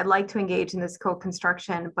 I'd like to engage in this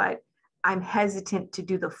co-construction, but I'm hesitant to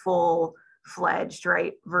do the full-fledged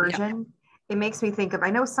version. Yeah. It makes me think of,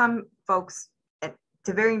 I know some folks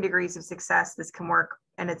to varying degrees of success, this can work,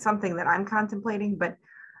 and it's something that I'm contemplating, but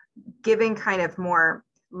giving kind of more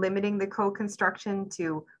limiting the co-construction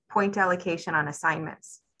to point allocation on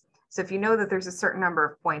assignments. So if you know that there's a certain number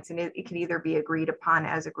of points, and it can either be agreed upon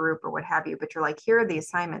as a group or what have you, but you're like, here are the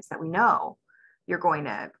assignments that we know you're going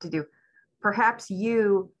to do. Perhaps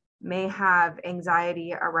you may have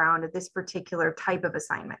anxiety around this particular type of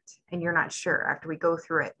assignment and you're not sure after we go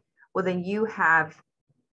through it. Well, then you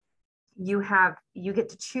get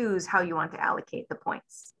to choose how you want to allocate the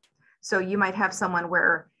points. So you might have someone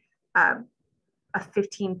where a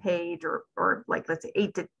 15-page or like, let's say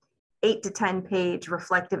 8 to 10 page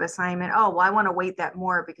reflective assignment. Oh, well, I want to weight that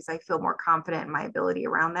more because I feel more confident in my ability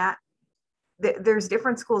around that. There's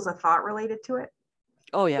different schools of thought related to it.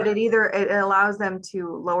 Oh yeah. But it allows them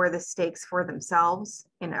to lower the stakes for themselves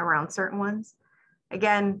in around certain ones.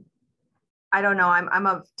 Again, I don't know. I'm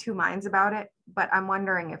of 2 minds about it, but I'm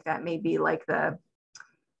wondering if that may be like the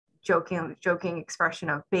joking expression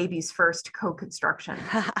of baby's first co-construction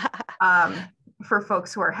for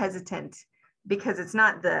folks who are hesitant, because it's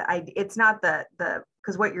not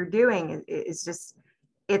because what you're doing is just,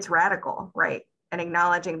 it's radical, right? And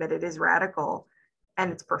acknowledging that it is radical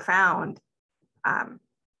and it's profound.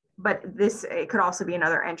 But it could also be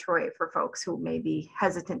another entryway for folks who may be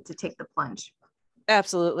hesitant to take the plunge.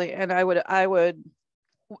 Absolutely. And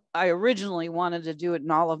I originally wanted to do it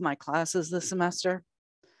in all of my classes this semester.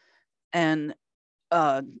 And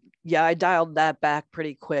I dialed that back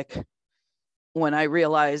pretty quick when I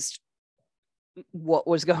realized what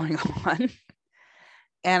was going on.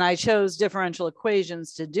 And I chose differential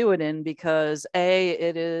equations to do it in because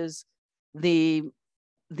it is the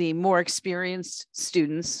the more experienced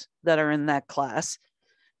students that are in that class.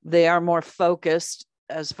 They are more focused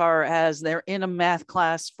as far as they're in a math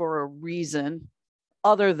class for a reason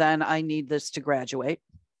other than I need this to graduate.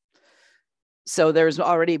 So there's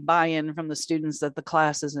already buy-in from the students that the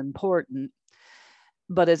class is important.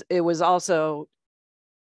 But it was also,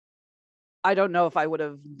 I don't know if I would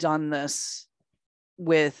have done this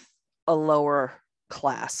with a lower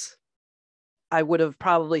class. I would have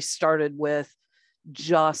probably started with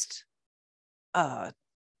just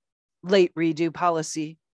late redo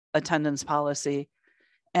policy, attendance policy,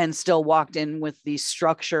 and still walked in with the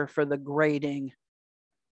structure for the grading.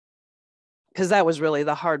 Because that was really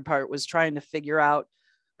the hard part, was trying to figure out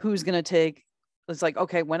who's going to take. It's like,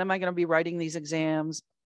 okay, when am I going to be writing these exams,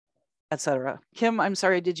 etc. Kim, I'm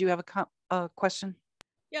sorry, did you have a question?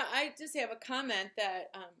 Yeah, I just have a comment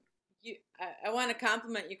that I want to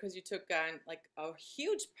compliment you because you took on like a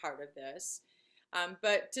huge part of this,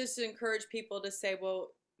 but just to encourage people to say, well,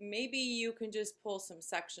 maybe you can just pull some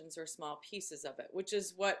sections or small pieces of it, which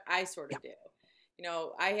is what I sort of do. You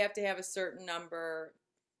know, I have to have a certain number.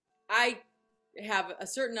 I have a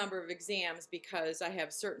certain number of exams because I have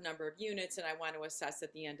a certain number of units and I want to assess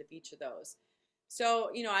at the end of each of those. So,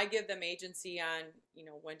 you know, I give them agency on, you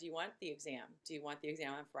know, when do you want the exam? Do you want the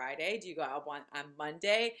exam on Friday? Do you go out on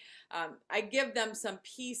Monday? I give them some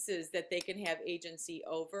pieces that they can have agency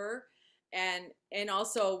over. And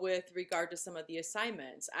also with regard to some of the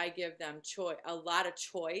assignments, I give them a lot of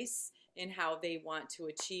choice in how they want to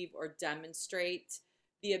achieve or demonstrate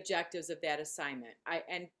the objectives of that assignment.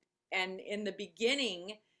 And in the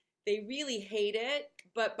beginning, they really hate it,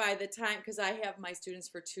 but by the time, because I have my students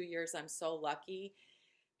for 2 years, I'm so lucky.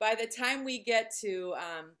 By the time we get to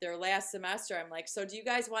their last semester, I'm like, so do you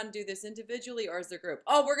guys want to do this individually or as a group?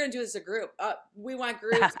 Oh, we're going to do this as a group. We want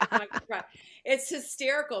groups. It's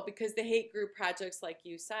hysterical because they hate group projects like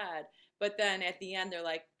you said. But then at the end, they're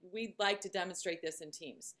like, we'd like to demonstrate this in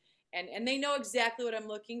teams. And they know exactly what I'm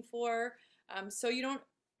looking for. So you don't,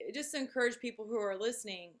 just encourage people who are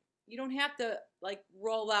listening, you don't have to like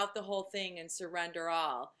roll out the whole thing and surrender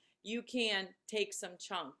all. You can take some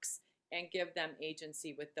chunks and give them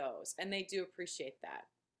agency with those. And they do appreciate that.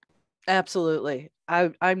 Absolutely.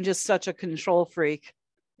 I'm just such a control freak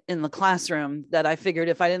in the classroom that I figured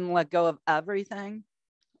if I didn't let go of everything,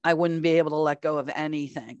 I wouldn't be able to let go of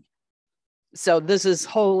anything. So this is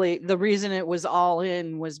wholly, the reason it was all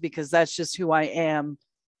in was because that's just who I am.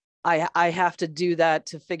 I have to do that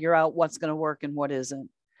to figure out what's going to work and what isn't.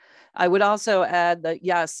 I would also add that,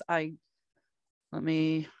 yes, at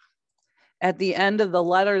the end of the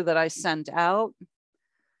letter that I sent out,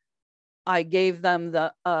 I gave them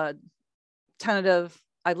the tentative,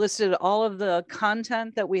 I listed all of the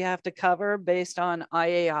content that we have to cover based on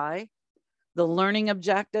IAI, the learning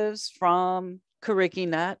objectives from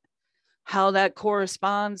CurricuNet, how that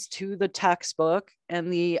corresponds to the textbook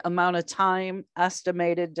and the amount of time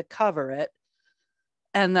estimated to cover it,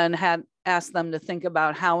 and then had asked them to think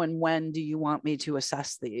about how and when do you want me to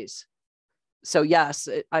assess these. So yes,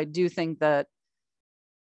 I do think that,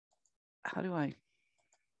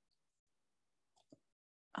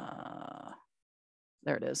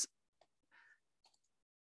 there it is.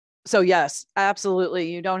 So yes,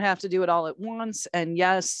 absolutely. You don't have to do it all at once. And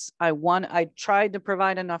yes, I tried to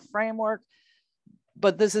provide enough framework,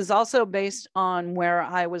 but this is also based on where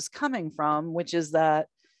I was coming from, which is that,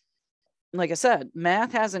 like I said,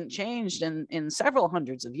 math hasn't changed in several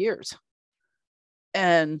hundreds of years.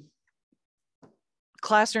 And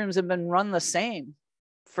classrooms have been run the same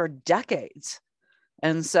for decades.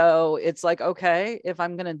 And so it's like, okay, if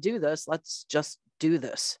I'm going to do this, let's just do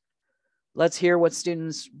this. Let's hear what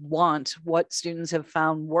students want, what students have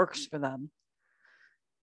found works for them.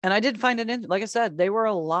 And I did find it, like I said, they were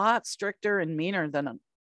a lot stricter and meaner than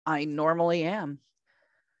I normally am.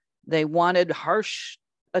 They wanted harsh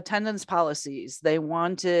attendance policies. They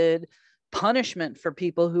wanted punishment for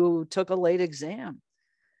people who took a late exam.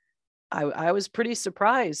 I was pretty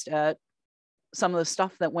surprised at some of the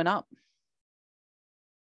stuff that went up.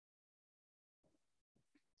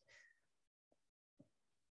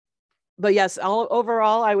 But yes,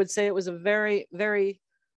 overall, I would say it was a very, very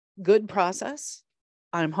good process.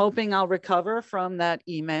 I'm hoping I'll recover from that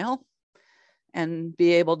email and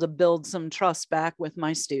be able to build some trust back with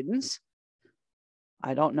my students.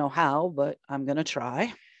 I don't know how, but I'm going to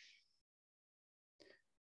try.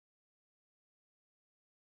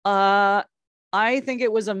 I think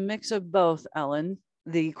it was a mix of both, Ellen.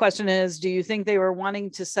 The question is, do you think they were wanting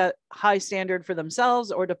to set high standard for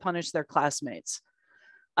themselves or to punish their classmates?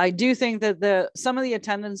 I do think that some of the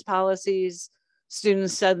attendance policies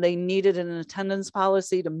Students said they needed an attendance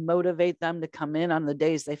policy to motivate them to come in on the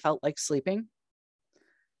days they felt like sleeping.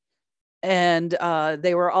 And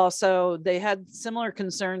they had similar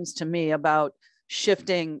concerns to me about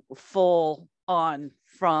shifting full on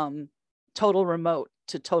from total remote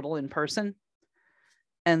to total in person.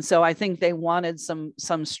 And so I think they wanted some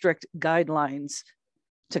strict guidelines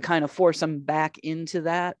to kind of force them back into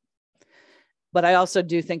that. But I also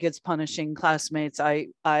do think it's punishing classmates.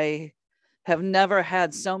 I have never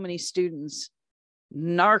had so many students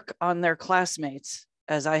narc on their classmates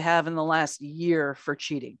as I have in the last year for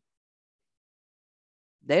cheating.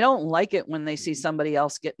 They don't like it when they see somebody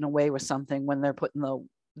else getting away with something when they're putting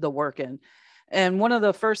the work in. And one of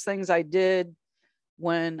the first things I did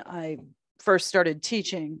when I first started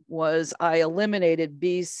teaching was I eliminated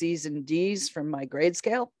B's, C's, and D's from my grade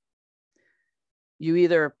scale. You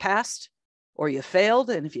either passed or you failed.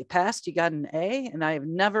 And if you passed, you got an A. And I have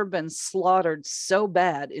never been slaughtered so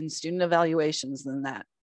bad in student evaluations than that.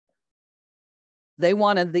 They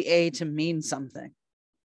wanted the A to mean something.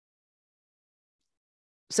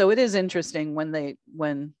 So it is interesting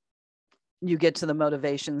when you get to the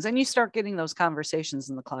motivations and you start getting those conversations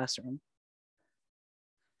in the classroom.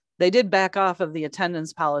 They did back off of the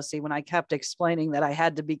attendance policy when I kept explaining that I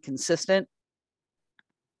had to be consistent.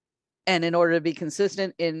 And in order to be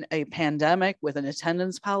consistent in a pandemic with an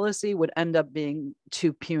attendance policy would end up being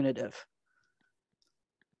too punitive.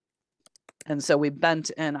 And so we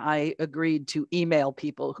bent and I agreed to email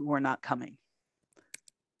people who were not coming.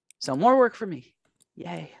 So more work for me.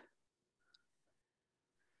 Yay.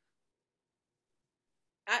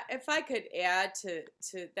 If I could add to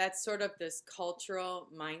that sort of this cultural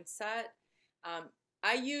mindset,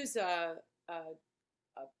 I use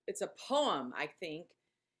it's a poem, I think,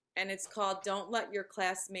 and it's called "Don't Let Your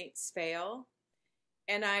Classmates Fail."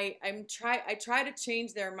 And I try to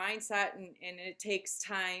change their mindset, and it takes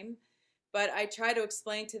time, but I try to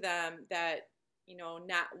explain to them that, you know,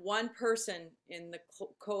 not one person in the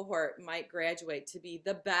cohort might graduate to be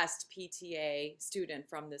the best PTA student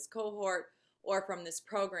from this cohort or from this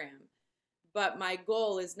program. But my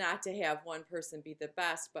goal is not to have one person be the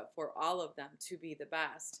best, but for all of them to be the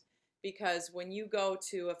best. Because when you go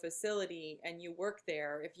to a facility and you work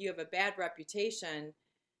there, if you have a bad reputation,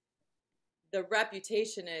 the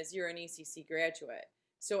reputation is you're an ECC graduate.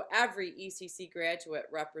 So every ECC graduate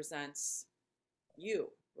represents you,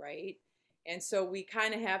 right? And so we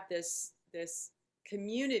kind of have this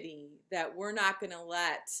community that we're not going to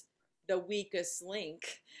let the weakest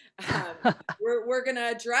link. We're going to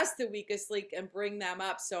address the weakest link and bring them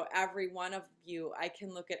up. So every one of you, I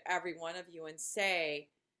can look at every one of you and say,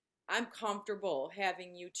 I'm comfortable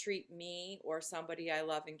having you treat me or somebody I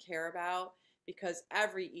love and care about, because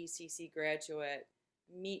every ECC graduate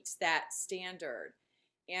meets that standard.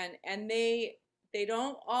 And they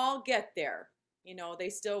don't all get there. You know, they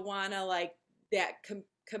still want to like that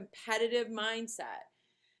competitive mindset.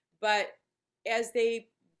 But as they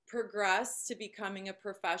progress to becoming a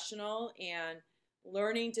professional and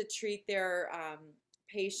learning to treat their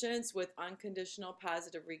patients with unconditional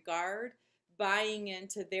positive regard, buying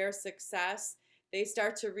into their success, they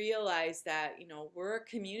start to realize that, you know, we're a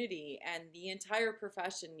community and the entire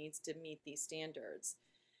profession needs to meet these standards.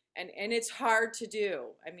 And it's hard to do.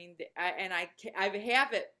 I mean, I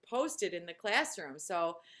have it posted in the classroom,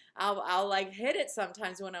 so I'll like hit it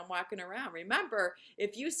sometimes when I'm walking around. Remember,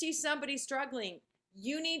 if you see somebody struggling,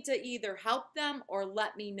 you need to either help them or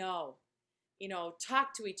let me know. You know,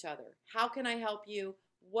 talk to each other. How can I help you?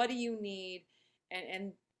 What do you need?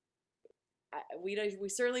 And we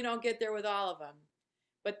certainly don't get there with all of them.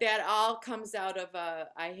 But that all comes out of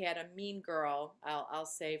I had a mean girl, I'll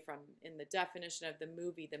say, from in the definition of the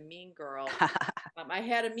movie, The Mean Girl. I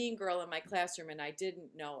had a mean girl in my classroom and I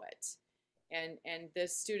didn't know it. And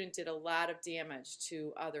this student did a lot of damage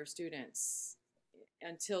to other students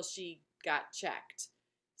until she got checked.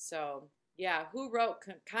 So yeah, who wrote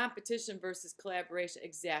competition versus collaboration?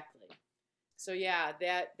 Exactly. So yeah,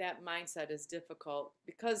 that mindset is difficult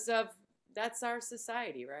because of that's our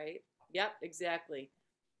society, right? Yep, exactly.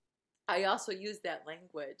 I also use that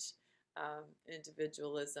language,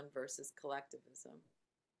 individualism versus collectivism.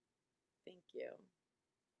 Thank you.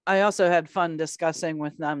 I also had fun discussing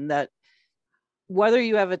with them that whether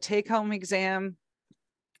you have a take-home exam,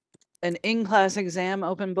 an in-class exam,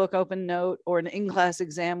 open book, open note, or an in-class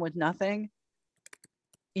exam with nothing,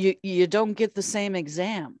 you don't get the same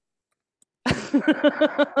exam.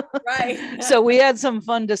 Right. So we had some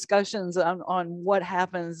fun discussions on what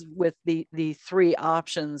happens with the three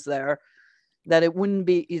options there. that it wouldn't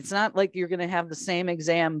be, it's not like you're going to have the same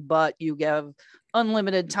exam, but you have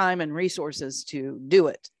unlimited time and resources to do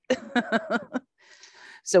it.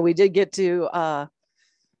 So we did get to,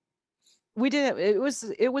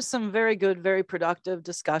 it was some very good, very productive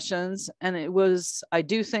discussions. And I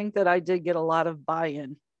do think that I did get a lot of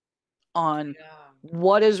buy-in on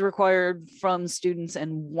what is required from students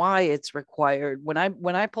and why it's required. When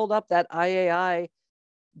I pulled up that IAI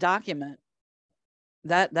document,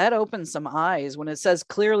 that opened some eyes when it says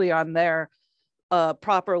clearly on there,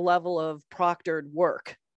 proper level of proctored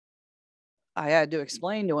work. I had to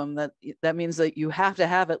explain to him that means that you have to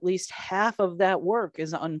have at least half of that work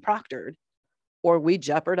is unproctored, or we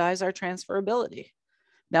jeopardize our transferability.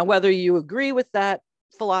 Now, whether you agree with that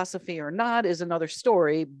philosophy or not is another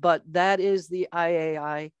story, but that is the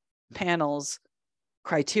IAI panel's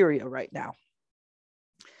criteria right now.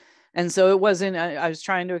 And so it wasn't, I was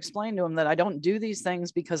trying to explain to him that I don't do these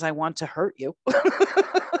things because I want to hurt you.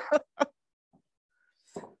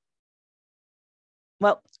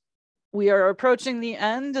 Well, we are approaching the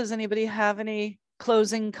end. Does anybody have any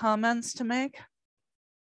closing comments to make?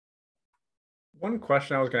 One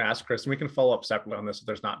question I was going to ask Chris, and we can follow up separately on this if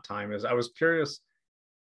there's not time, is I was curious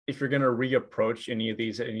if you're going to reapproach any of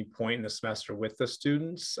these at any point in the semester with the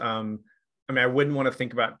students. I mean, I wouldn't want to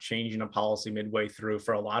think about changing a policy midway through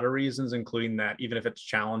for a lot of reasons, including that even if it's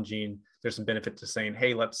challenging, there's some benefit to saying,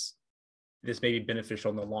 hey, this may be beneficial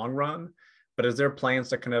in the long run. But is there plans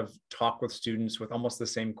to kind of talk with students with almost the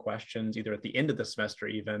same questions, either at the end of the semester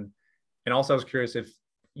even? And also I was curious if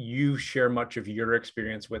you share much of your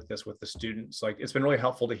experience with this with the students. Like, it's been really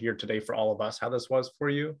helpful to hear today for all of us how this was for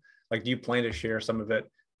you. Like, do you plan to share some of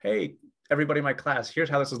it? Hey, everybody in my class, here's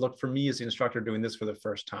how this has looked for me as the instructor doing this for the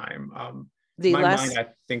first time. In my mind, I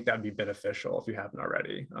think that'd be beneficial if you haven't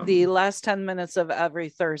already. The last 10 minutes of every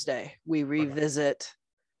Thursday, we revisit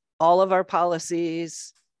all of our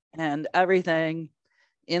policies and everything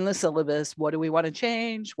in the syllabus. What do we want to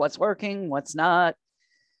change? What's working? What's not?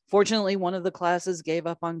 Fortunately, one of the classes gave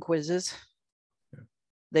up on quizzes. Yeah.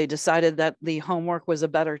 They decided that the homework was a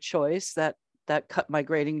better choice. That cut my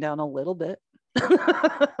grading down a little bit.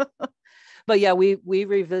 But yeah, we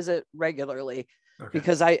revisit regularly. Okay.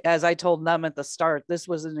 Because as I told them at the start, this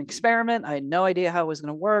was an experiment. I had no idea how it was going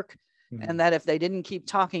to work. Mm-hmm. And that if they didn't keep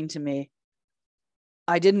talking to me,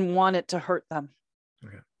 I didn't want it to hurt them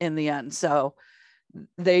in the end. So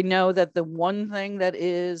they know that the one thing that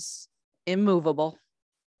is immovable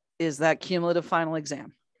is that cumulative final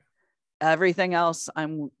exam. Everything else,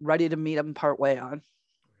 I'm ready to meet them partway on.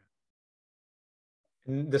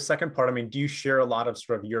 And the second part, I mean, do you share a lot of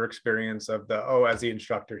sort of your experience of as the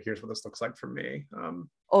instructor, here's what this looks like for me?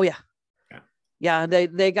 Oh yeah. Yeah,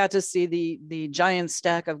 they got to see the giant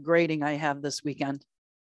stack of grading I have this weekend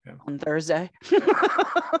on Thursday.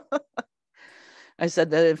 I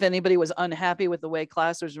said that if anybody was unhappy with the way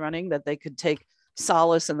class was running, that they could take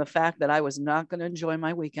solace in the fact that I was not going to enjoy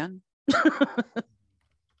my weekend.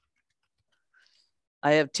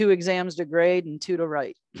 I have 2 exams to grade and 2 to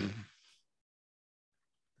write.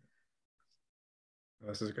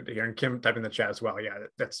 This is good to hear. And Kim typed in the chat as well. Yeah,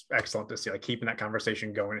 that's excellent to see, like keeping that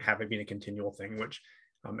conversation going and have it being a continual thing, which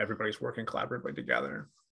everybody's working collaboratively together.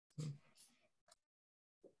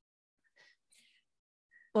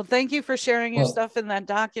 Well, thank you for sharing your stuff in that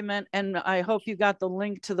document. And I hope you got the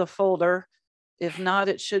link to the folder. If not,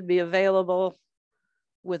 it should be available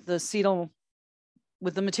with the CETL,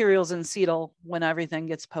 with the materials in CETL when everything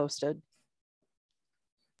gets posted.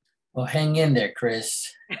 Well, hang in there, Chris.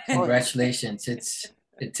 Congratulations.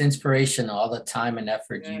 It's inspirational, all the time and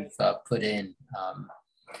effort you've put in.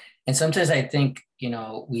 And sometimes I think,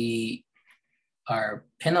 we are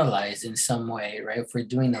penalized in some way, right? If we're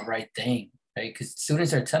doing the right thing, right? Because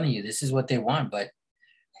students are telling you this is what they want, but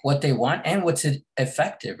what they want and what's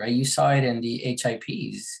effective, right? You saw it in the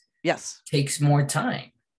HIPs. Yes. Takes more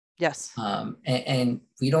time. Yes. And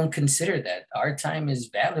we don't consider that. Our time is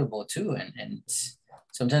valuable too. And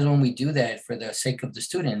sometimes when we do that for the sake of the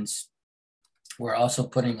students, we're also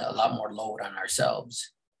putting a lot more load on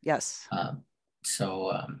ourselves. Yes.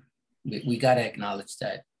 We got to acknowledge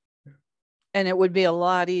that. And it would be a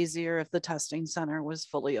lot easier if the testing center was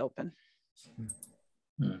fully open.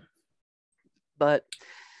 But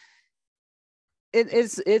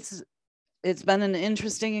it's been an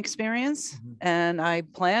interesting experience, and I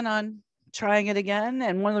plan on trying it again.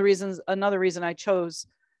 And another reason I chose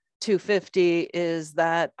 250 is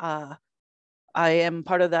that I am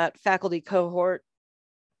part of that faculty cohort.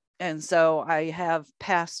 And so I have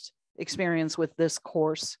past experience with this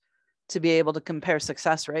course to be able to compare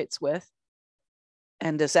success rates with,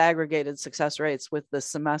 and disaggregated success rates with this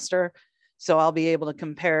semester. So I'll be able to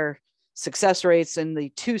compare success rates in the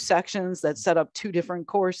 2 sections that set up 2 different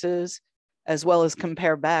courses, as well as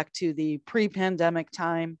compare back to the pre-pandemic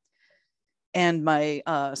time and my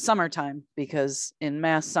summertime, because in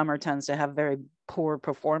math, summer tends to have very poor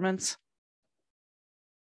performance.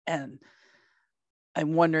 And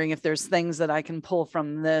I'm wondering if there's things that I can pull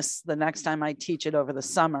from this the next time I teach it over the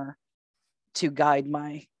summer to guide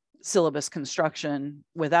my syllabus construction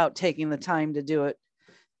without taking the time to do it.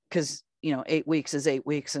 Because, you know, 8 weeks is 8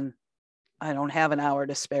 weeks and I don't have an hour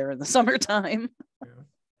to spare in the summertime. Yeah.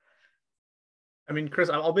 I mean, Chris,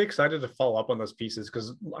 I'll be excited to follow up on those pieces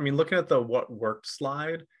because, I mean, looking at the what worked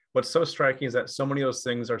slide, what's so striking is that so many of those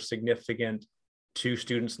things are significant to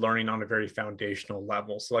students learning on a very foundational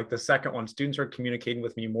level. So like the second one, students are communicating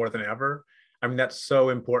with me more than ever. I mean, that's so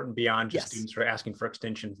important beyond just students who are asking for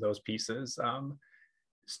extensions, those pieces.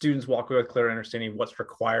 Students walk away with clear understanding of what's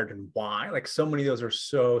required and why. Like so many of those are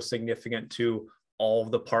so significant to all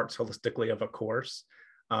of the parts holistically of a course.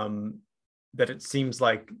 That it seems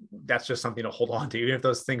like that's just something to hold on to, even if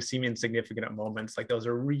those things seem insignificant at moments. Like those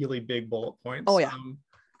are really big bullet points. Oh yeah,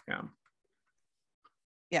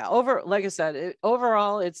 yeah. Like I said,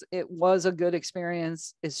 overall, it was a good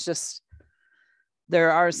experience. It's just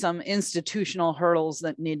there are some institutional hurdles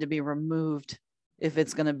that need to be removed if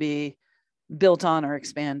it's going to be built on or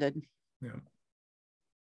expanded. Yeah.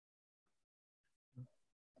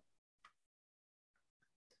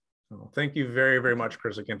 Well, thank you very, very much,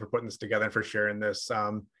 Chris, again, for putting this together and for sharing this.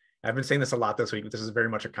 I've been saying this a lot this week, but this is very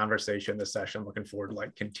much a conversation this session. Looking forward to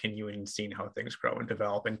like continuing and seeing how things grow and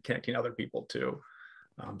develop and connecting other people too.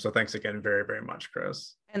 So thanks again, very, very much,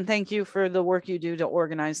 Chris. And thank you for the work you do to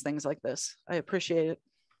organize things like this. I appreciate it.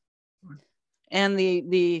 And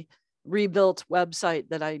the rebuilt website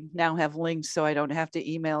that I now have linked so I don't have to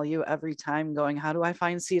email you every time going, how do I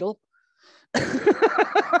find CETL?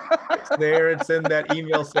 It's there, it's in that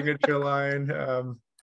email signature line.